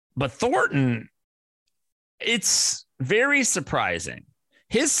 but Thornton, it's very surprising.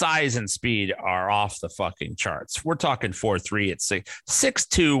 His size and speed are off the fucking charts. We're talking 4.3 at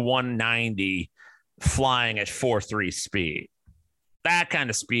 6'2", 190, flying at 4.3 speed. That kind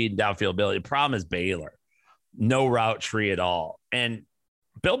of speed and downfield ability. The problem is Baylor. No route tree at all. And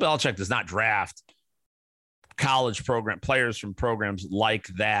Bill Belichick does not draft college program players from programs like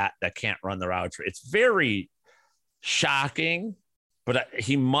that can't run the route tree. It's very shocking, but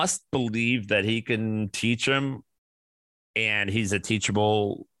he must believe that he can teach him, and he's a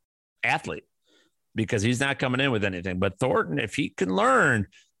teachable athlete because he's not coming in with anything. But Thornton, if he can learn,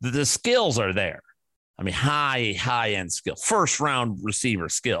 the skills are there. I mean, high-end skill, first-round receiver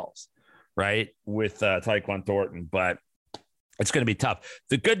skills, right, with Tyquan Thornton. But it's going to be tough.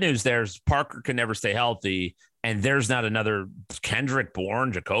 The good news there is Parker can never stay healthy, and there's not another Kendrick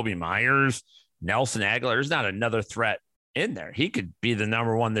Bourne, Jacoby Myers, Nelson Aguilar. There's not another threat in there. He could be the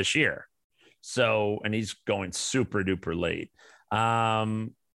number one this year. So, and he's going super duper late.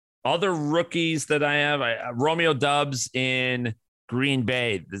 Other rookies that I have, Romeo Doubs in Green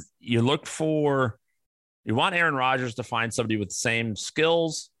Bay. You want Aaron Rodgers to find somebody with the same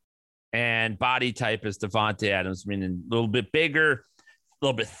skills and body type as Devontae Adams, meaning a little bit bigger, a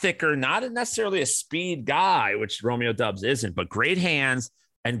little bit thicker, not necessarily a speed guy, which Romeo Doubs isn't, but great hands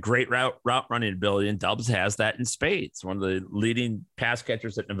and great route running ability. And Doubs has that in spades. One of the leading pass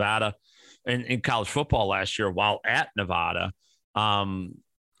catchers at Nevada and in college football last year while at Nevada,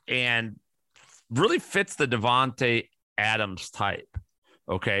 and really fits the Devontae Adams type.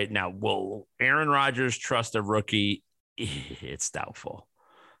 Okay. Now, will Aaron Rodgers trust a rookie? It's doubtful.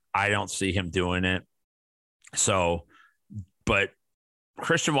 I don't see him doing it. So, but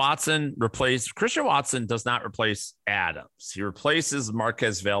Christian Watson does not replace Adams. He replaces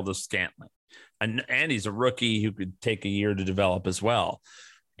Marquez Valdes-Scantling. And he's a rookie who could take a year to develop as well.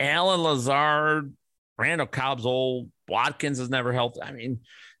 Alan Lazard, Randall Cobb's old. Watkins has never helped. I mean,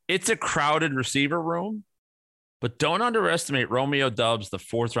 it's a crowded receiver room, but don't underestimate Romeo Doubs, the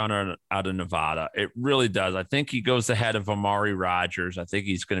fourth rounder out of Nevada. It really does. I think he goes ahead of Amari Rodgers. I think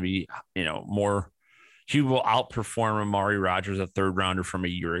he's going to be, he will outperform Amari Rodgers, a third rounder from a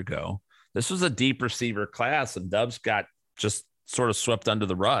year ago. This was a deep receiver class, and Doubs got just sort of swept under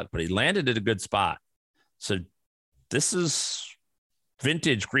the rug, but he landed at a good spot. So this is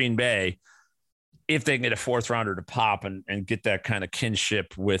vintage Green Bay if they can get a fourth rounder to pop and get that kind of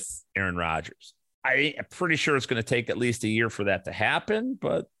kinship with Aaron Rodgers. I'm pretty sure it's going to take at least a year for that to happen,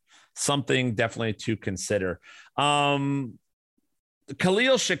 but something definitely to consider. Khalil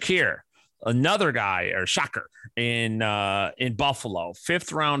Shakir, another guy, or Shocker, in Buffalo,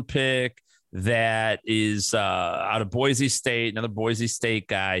 fifth round pick that is out of Boise State, another Boise State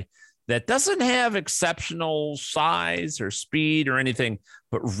guy that doesn't have exceptional size or speed or anything,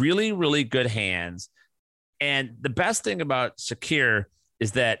 but really, really good hands. And the best thing about Shakir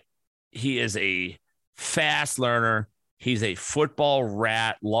is that he is a fast learner. He's a football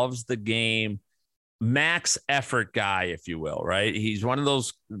rat, loves the game, max effort guy, if you will, right? He's one of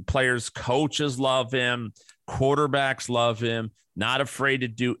those players, coaches love him, quarterbacks love him, not afraid to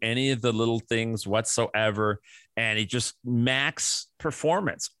do any of the little things whatsoever. And he just max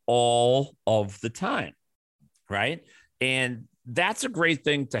performance all of the time, right? And that's a great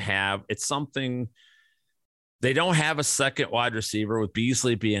thing to have. It's something they don't have a second wide receiver with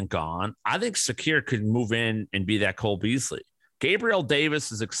Beasley being gone. I think Shakir could move in and be that Cole Beasley. Gabriel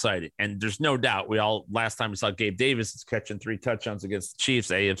Davis is exciting. And there's no doubt last time we saw Gabe Davis is catching 3 touchdowns against the Chiefs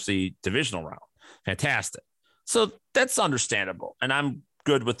AFC divisional round. Fantastic. So that's understandable. And I'm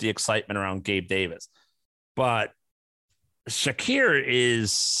good with the excitement around Gabe Davis. But Shakir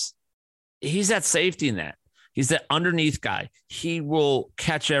he's that safety net. He's that underneath guy. He will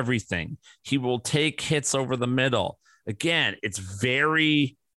catch everything. He will take hits over the middle. Again, it's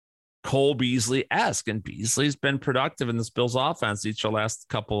very Cole Beasley-esque, and Beasley's been productive in this Bills offense each of the last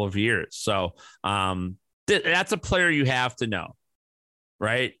couple of years. So that's a player you have to know,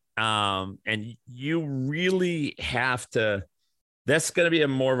 right? And you really have to. That's going to be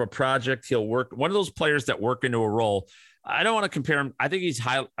more of a project. He'll work. One of those players that work into a role. I don't want to compare him. I think he's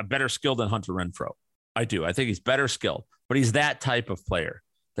a better skilled than Hunter Renfrow. I do. I think he's better skilled, but he's that type of player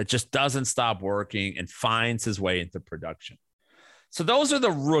that just doesn't stop working and finds his way into production. So those are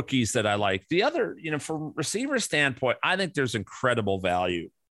the rookies that I like. The other, from receiver standpoint, I think there's incredible value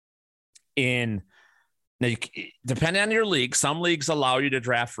in, depending on your league, some leagues allow you to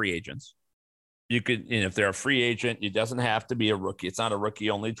draft free agents. You could, if they're a free agent, it doesn't have to be a rookie. It's not a rookie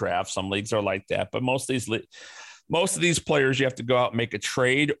only draft. Some leagues are like that, but most of these players, you have to go out and make a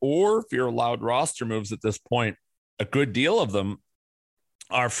trade, or if you're allowed roster moves at this point, a good deal of them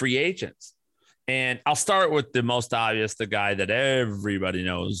are free agents. And I'll start with the most obvious, the guy that everybody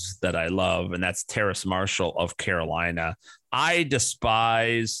knows that I love, and that's Terrace Marshall of Carolina. I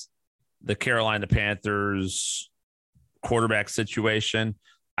despise the Carolina Panthers quarterback situation.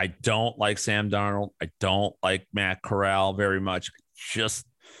 I don't like Sam Darnold. I don't like Matt Corral very much. I just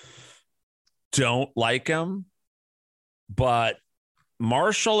don't like him. But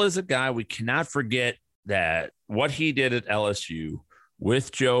Marshall is a guy we cannot forget that what he did at LSU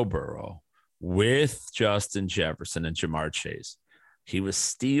with Joe Burrow, with Justin Jefferson and Jamar Chase. He was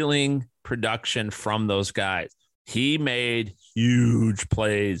stealing production from those guys. He made huge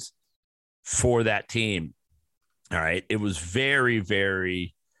plays for that team. All right. It was very,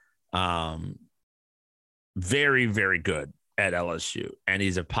 very, very, very good at LSU. And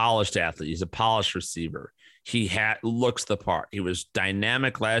he's a polished athlete. He's a polished receiver. He looks the part. He was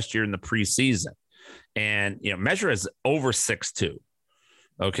dynamic last year in the preseason. And, measure is over 6'2".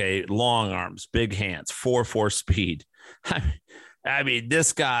 Okay, long arms, big hands, 4.4 speed. I mean,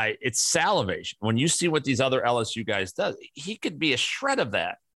 this guy, it's salivation. When you see what these other LSU guys do, he could be a shred of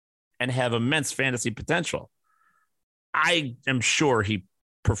that and have immense fantasy potential. I am sure he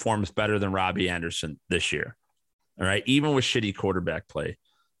performs better than Robbie Anderson this year. All right, even with shitty quarterback play.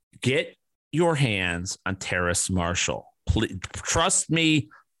 Get your hands on Terrace Marshall. Please, trust me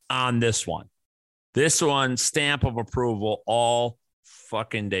on this one. This one, stamp of approval all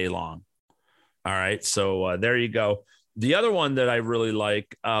fucking day long. All right. So there you go. The other one that I really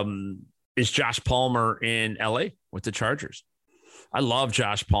like is Josh Palmer in LA with the Chargers. I love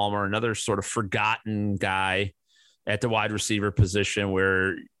Josh Palmer, another sort of forgotten guy at the wide receiver position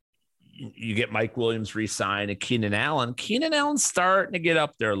where you get Mike Williams re-signed and Keenan Allen. Keenan Allen's starting to get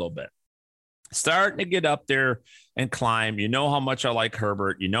up there a little bit. Starting to get up there and climb. You know how much I like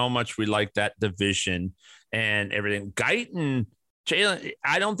Herbert. You know how much we like that division and everything. Guyton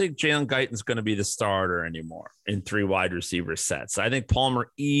I don't think Jalen Guyton's going to be the starter anymore in 3 wide receiver sets. I think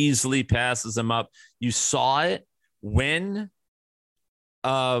Palmer easily passes him up. You saw it when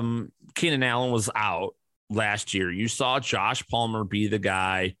Keenan Allen was out last year. You saw Josh Palmer be the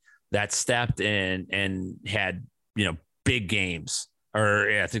guy that stepped in and had, big games,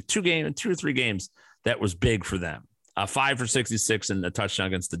 or I think 2 or 3 games that was big for them. 5 for 66 and a touchdown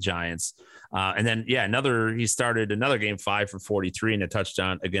against the Giants. And then, he started another game, 5 for 43 and a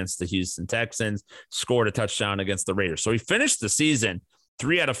touchdown against the Houston Texans, scored a touchdown against the Raiders. So he finished the season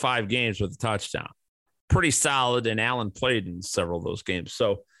 3 out of 5 games with a touchdown. Pretty solid. And Allen played in several of those games.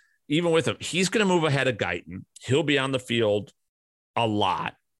 So even with him, he's going to move ahead of Guyton. He'll be on the field a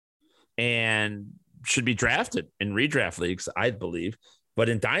lot and should be drafted in redraft leagues, I believe. But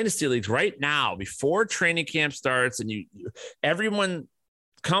in dynasty leagues right now, before training camp starts, and everyone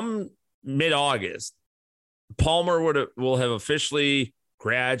come mid-August, Palmer will have officially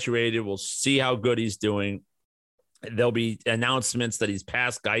graduated. We'll see how good he's doing. There'll be announcements that he's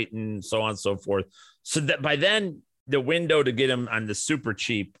past Guyton, so on and so forth. So that by then, the window to get him on the super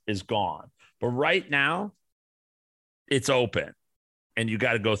cheap is gone. But right now, it's open, and you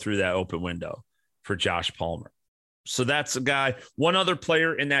got to go through that open window for Josh Palmer. So that's a guy. One other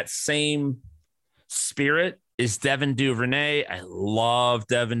player in that same spirit is Devin Duvernay. I love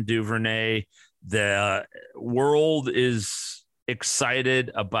Devin Duvernay. The world is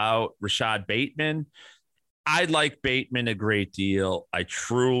excited about Rashad Bateman. I like Bateman a great deal. I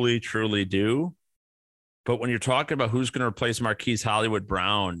truly, truly do. But when you're talking about who's going to replace Marquise Hollywood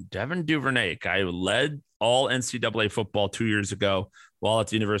Brown, Devin Duvernay, guy who led all NCAA football 2 years ago while at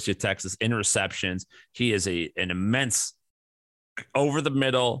the University of Texas in receptions. He is an immense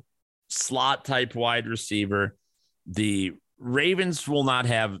over-the-middle slot type wide receiver. The Ravens will not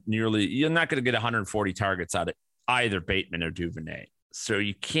have you're not going to get 140 targets out of either Bateman or Duvernay. So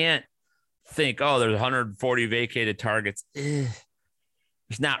you can't think, there's 140 vacated targets. There's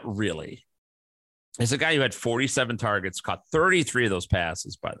not really. There's a guy who had 47 targets, caught 33 of those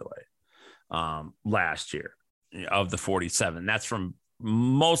passes, by the way, last year of the 47.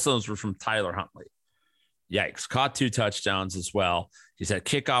 Most of those were from Tyler Huntley. Yikes. Caught 2 touchdowns as well. He's had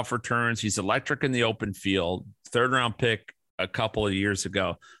kickoff returns. He's electric in the open field. 3rd-round pick a couple of years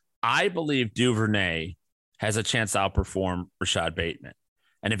ago. I believe Duvernay has a chance to outperform Rashad Bateman.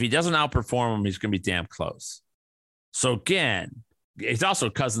 And if he doesn't outperform him, he's going to be damn close. So again, he's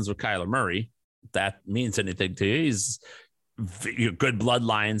also cousins with Kyler Murray. If that means anything to you. He's good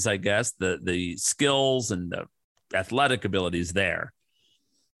bloodlines, I guess. The skills and the athletic abilities there.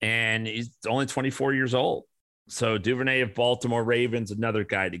 And he's only 24 years old. So Duvernay of Baltimore Ravens, another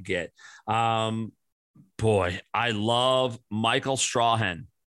guy to get. Boy, I love Michael Strahan,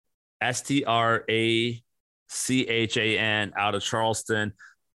 Strachan out of Charleston.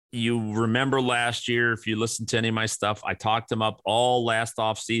 You remember last year, if you listen to any of my stuff, I talked him up all last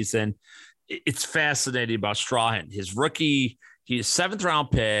offseason. It's fascinating about Strahan. His rookie, he's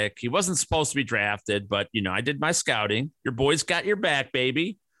 7th-round pick. He wasn't supposed to be drafted, but, I did my scouting. Your boys got your back,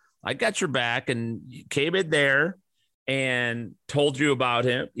 baby. I got your back, and came in there and told you about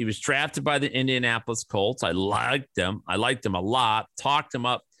him. He was drafted by the Indianapolis Colts. I liked him. I liked him a lot. Talked him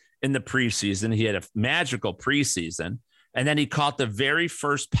up in the preseason. He had a magical preseason. And then he caught the very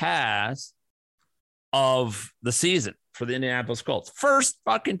first pass of the season for the Indianapolis Colts. First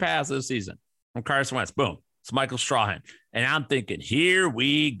fucking pass of the season from Carson Wentz. Boom. It's Michael Strahan. And I'm thinking, here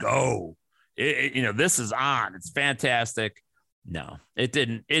we go. This is on. It's fantastic. No, it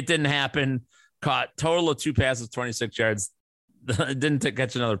didn't. It didn't happen. Caught total of 2 passes, 26 yards. Didn't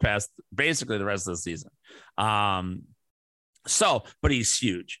catch another pass basically the rest of the season. But he's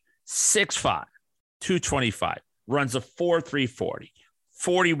huge. 6'5", 225, runs a 4.3 40,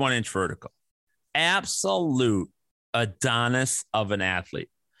 41-inch vertical. Absolute Adonis of an athlete.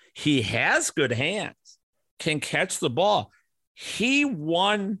 He has good hands, can catch the ball. He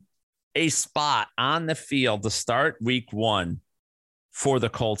won a spot on the field to start week 1 for the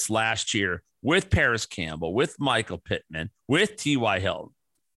Colts last year with Paris Campbell, with Michael Pittman, with T.Y. Hilton.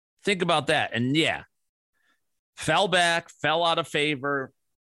 Think about that. And fell out of favor,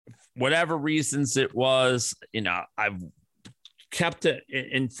 whatever reasons it was. I've kept it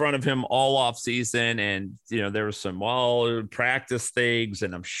in front of him all off season. And, there was some practice things.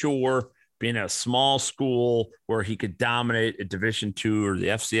 And I'm sure being a small school where he could dominate a Division II or the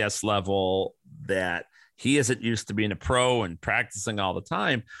FCS level, that he isn't used to being a pro and practicing all the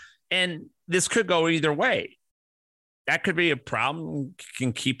time. And this could go either way. That could be a problem,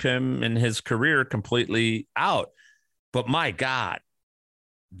 can keep him in his career completely out. But my God,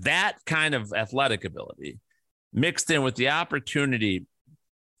 that kind of athletic ability mixed in with the opportunity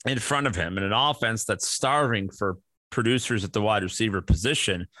in front of him in an offense that's starving for producers at the wide receiver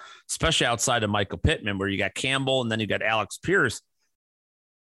position, especially outside of Michael Pittman, where you got Campbell and then you got Alex Pierce.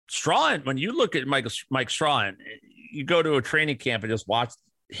 Strachan, when you look at Mike Strachan, you go to a training camp and just watch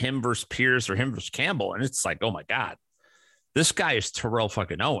him versus Pierce or him versus Campbell, and it's like, oh my God, this guy is Terrell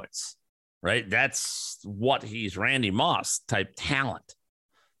fucking Owens, right? That's what he's, Randy Moss type talent.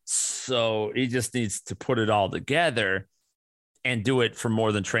 So he just needs to put it all together and do it for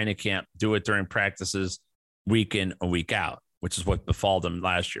more than training camp, do it during practices, week in and week out, which is what befalled him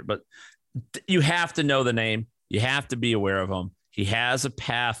last year. But you have to know the name. You have to be aware of him. He has a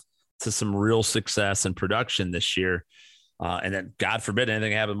path to some real success and production this year. And then, God forbid,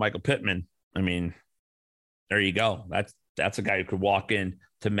 anything happen to Michael Pittman. I mean, there you go. That's a guy who could walk in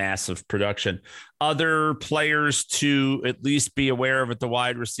to massive production. Other players to at least be aware of at the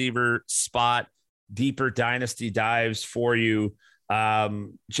wide receiver spot, deeper dynasty dives for you.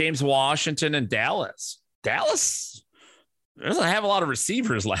 James Washington and Dallas. Dallas doesn't have a lot of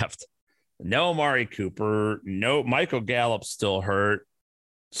receivers left. No Amari Cooper. No Michael Gallup still hurt.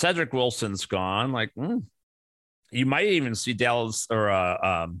 Cedric Wilson's gone. Like, you might even see Dallas or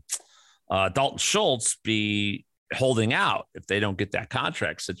Dalton Schultz be holding out if they don't get that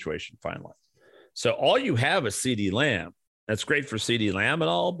contract situation finalized. So all you have is CeeDee Lamb. That's great for CeeDee Lamb and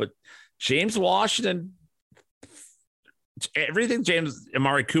all, but James Washington, everything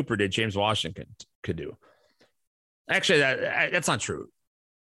Amari Cooper did, James Washington could do. Actually, that's not true.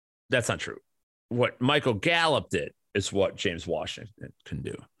 That's not true. What Michael Gallup did is what James Washington can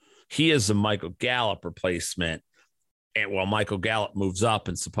do. He is a Michael Gallup replacement. And while Michael Gallup moves up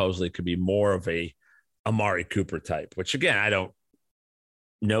and supposedly could be more of a Amari Cooper type, which again, I don't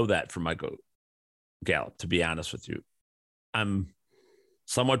know that for Michael Gallup, to be honest with you. I'm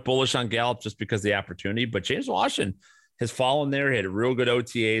somewhat bullish on Gallup just because of the opportunity, but James Washington has fallen there. He had a real good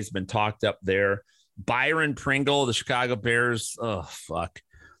OTAs, been talked up there. Byron Pringle, the Chicago Bears. Oh, fuck.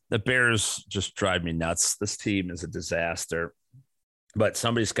 The Bears just drive me nuts. This team is a disaster, but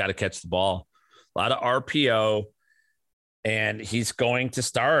somebody's got to catch the ball. A lot of RPO, and he's going to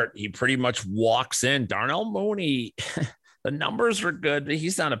start. He pretty much walks in. Darnell Mooney, the numbers are good, but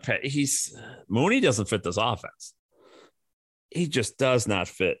he's not Mooney doesn't fit this offense. He just does not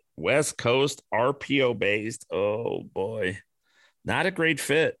fit. West Coast, RPO based. Oh boy, not a great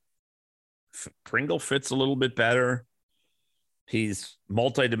fit. Pringle fits a little bit better. He's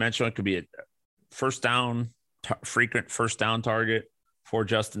multidimensional. It could be a first down, frequent first down target for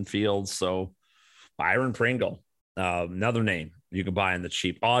Justin Fields. So Byron Pringle, another name you can buy in the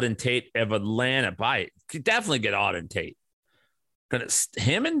cheap. Auden Tate of Atlanta. Buy it. You definitely get Auden Tate.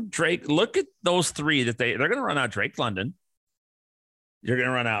 Him and Drake, look at those three that they're going to run out. Drake London. You're going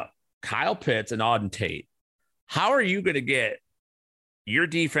to run out Kyle Pitts and Auden Tate. How are you going to get your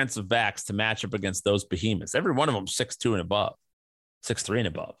defensive backs to match up against those behemoths? Every one of them 6'2" and above, 6'3" and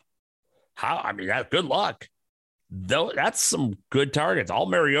above. Good luck. Though that's some good targets. All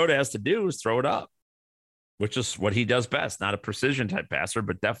Mariota has to do is throw it up, which is what he does best. Not a precision type passer,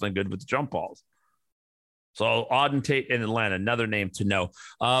 but definitely good with the jump balls. So Auden Tate in Atlanta, another name to know.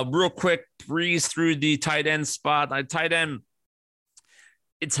 Real quick, breeze through the tight end spot. Tight end,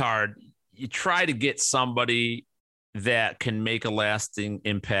 it's hard. You try to get somebody that can make a lasting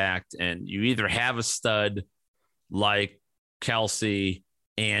impact, and you either have a stud like Kelsey,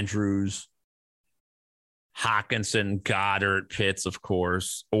 Andrews, Hawkinson, Goddard, Pitts, of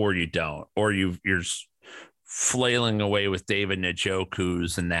course, or you don't, or you're flailing away with David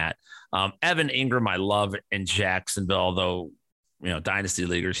Njoku's and that. Evan Ingram, I love in Jacksonville, although, dynasty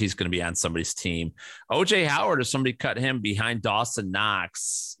leaguers, he's going to be on somebody's team. OJ Howard, if somebody cut him behind Dawson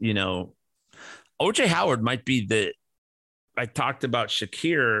Knox, OJ Howard might be I talked about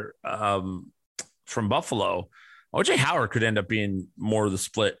Shakir from Buffalo. OJ Howard could end up being more of the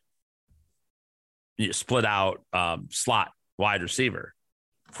split out slot wide receiver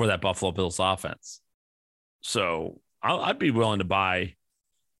for that Buffalo Bills offense. So I'd be willing to buy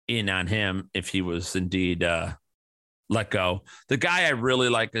in on him if he was indeed let go. The guy I really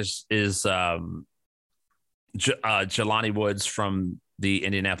like is Jelani Woods from the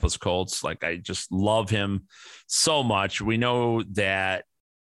Indianapolis Colts. Like, I just love him so much. We know that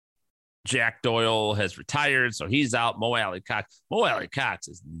Jack Doyle has retired, so he's out. Mo Alley Cox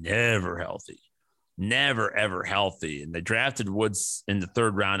is never healthy. Never, ever healthy. And they drafted Woods in the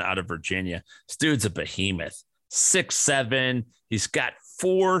third round out of Virginia. This dude's a behemoth. 6'7". He's got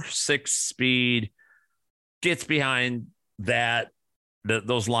 4.6 speed. Gets behind those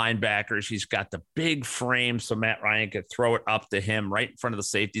linebackers. He's got the big frame so Matt Ryan could throw it up to him right in front of the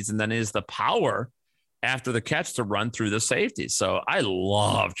safeties. And then is the power after the catch to run through the safety. So I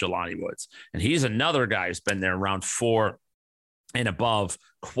love Jelani Woods. And he's another guy who's been there around 4 and above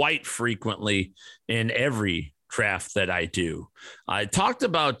quite frequently in every draft that I do. I talked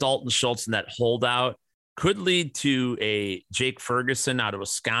about Dalton Schultz and that holdout could lead to a Jake Ferguson out of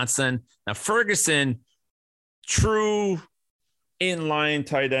Wisconsin. Now, Ferguson, true inline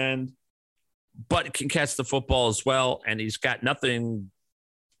tight end, but can catch the football as well. And he's got nothing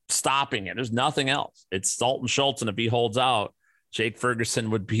stopping it. There's nothing else. It's Dalton Schultz. And if he holds out, Jake Ferguson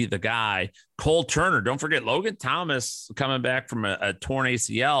would be the guy. Cole Turner. Don't forget Logan Thomas coming back from a torn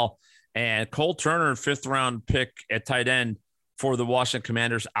ACL. And Cole Turner, 5th round pick at tight end for the Washington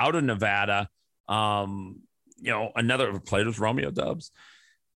Commanders out of Nevada. Another played with Romeo Doubs.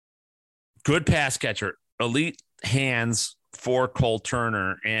 Good pass catcher, elite hands for Cole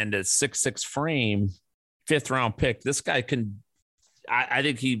Turner, and a 6'6" frame, 5th round pick. This guy can, I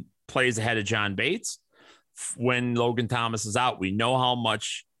think he plays ahead of John Bates when Logan Thomas is out. We know how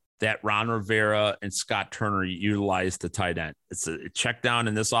much that Ron Rivera and Scott Turner utilized the tight end. It's a check down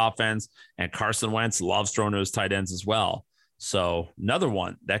in this offense, and Carson Wentz loves throwing to his tight ends as well. So another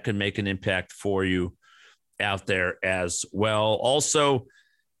one that can make an impact for you out there as well. Also,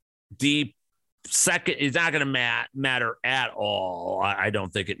 deep second is not going to matter at all. I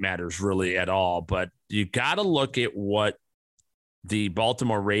don't think it matters really at all, but you got to look at what the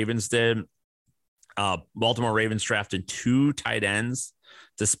Baltimore Ravens did. Baltimore Ravens drafted 2 tight ends,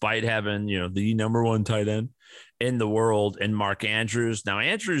 despite having, the number 1 tight end in the world in Mark Andrews. Now,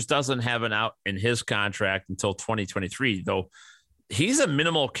 Andrews doesn't have an out in his contract until 2023, though he's a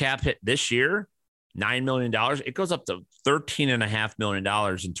minimal cap hit this year, $9 million. It goes up to $13.5 million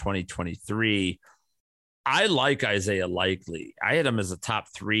in 2023. I like Isaiah Likely. I had him as a top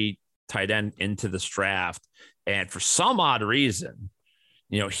 3 tight end into this draft. And for some odd reason,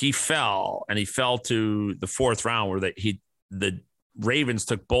 he fell to the 4th round where the Ravens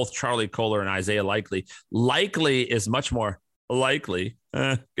took both Charlie Kolar and Isaiah Likely. Likely is much more likely.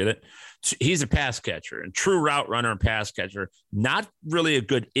 Get it? He's a pass catcher and true route runner and pass catcher. Not really a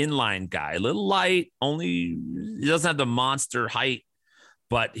good inline guy. A little light. He doesn't have the monster height,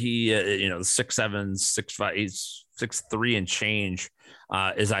 but he, 6'7", 6'5", he's 6'3" and change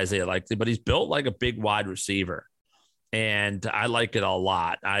is Isaiah Likely, but he's built like a big wide receiver. And I like it a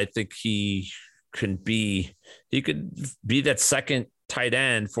lot. I think he could be that second tight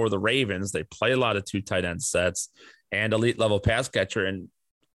end for the Ravens. They play a lot of 2 tight end sets and elite level pass catcher. And,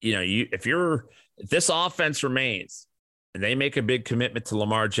 if this offense remains and they make a big commitment to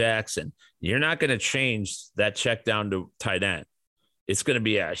Lamar Jackson, you're not going to change that check down to tight end. It's going to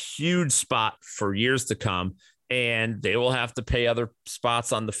be a huge spot for years to come, and they will have to pay other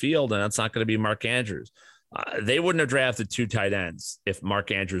spots on the field. And that's not going to be Mark Andrews. They wouldn't have drafted 2 tight ends if Mark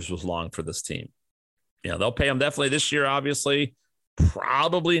Andrews was long for this team. They'll pay him definitely this year, obviously,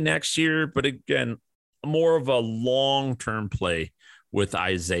 probably next year, but again, more of a long-term play with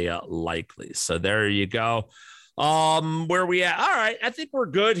Isaiah Likely. So there you go. Where we at? All right. I think we're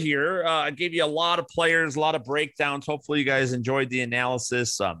good here. I gave you a lot of players, a lot of breakdowns. Hopefully you guys enjoyed the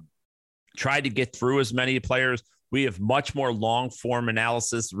analysis. Tried to get through as many players. We have much more long form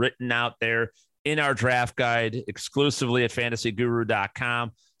analysis written out there in our draft guide exclusively at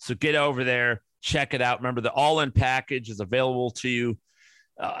fantasyguru.com. So get over there, check it out. Remember, the all-in package is available to you.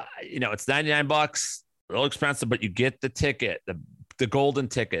 It's $99, a little expensive, but you get the ticket, the golden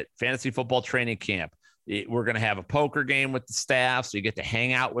ticket, fantasy football training camp. We're going to have a poker game with the staff, so you get to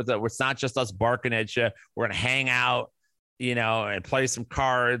hang out with it. It's not just us barking at you. We're going to hang out, and play some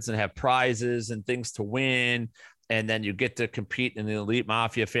cards and have prizes and things to win. And then you get to compete in the Elite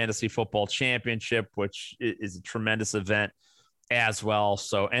Mafia Fantasy Football Championship, which is a tremendous event as well.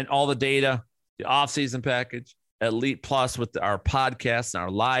 So, and all the data, the off-season package, Elite Plus with our podcasts and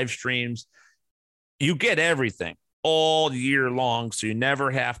our live streams. You get everything all year long, so you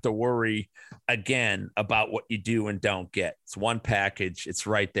never have to worry again about what you do and don't get. It's one package. It's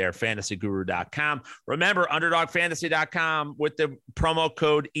right there, fantasyguru.com. Remember, underdogfantasy.com with the promo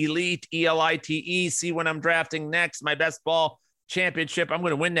code ELITE, ELITE. See when I'm drafting next, my best ball championship. I'm going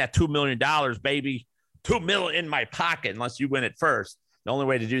to win that $2 million, baby. $2 million in my pocket, unless you win it first. The only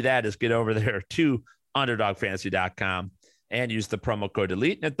way to do that is get over there to underdogfantasy.com and use the promo code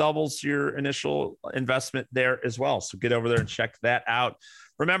ELITE, and it doubles your initial investment there as well. So get over there and check that out.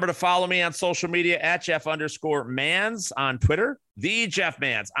 Remember to follow me on social media at Jeff_Mans on Twitter, the Jeff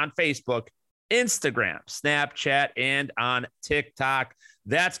Mans on Facebook, Instagram, Snapchat, and on TikTok.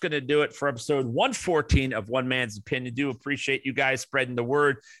 That's going to do it for episode 114 of One Man's Opinion. Do appreciate you guys spreading the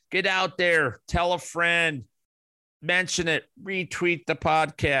word. Get out there, tell a friend, mention it, retweet the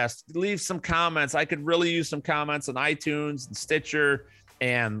podcast, leave some comments. I could really use some comments on iTunes and Stitcher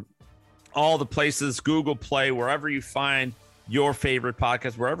and all the places, Google Play, wherever you find your favorite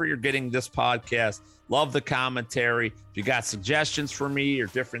podcast, wherever you're getting this podcast. Love the commentary. If you got suggestions for me or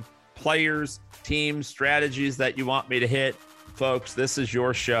different players, teams, strategies that you want me to hit, folks, this is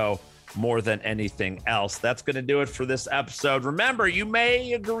your show more than anything else. That's going to do it for this episode. Remember, you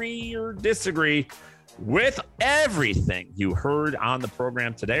may agree or disagree with everything you heard on the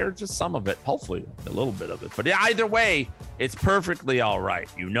program today, or just some of it, hopefully a little bit of it. But either way, it's perfectly all right.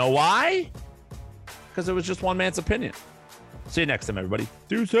 You know why? Because it was just one man's opinion. See you next time, everybody.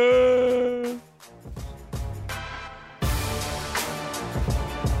 Deuces.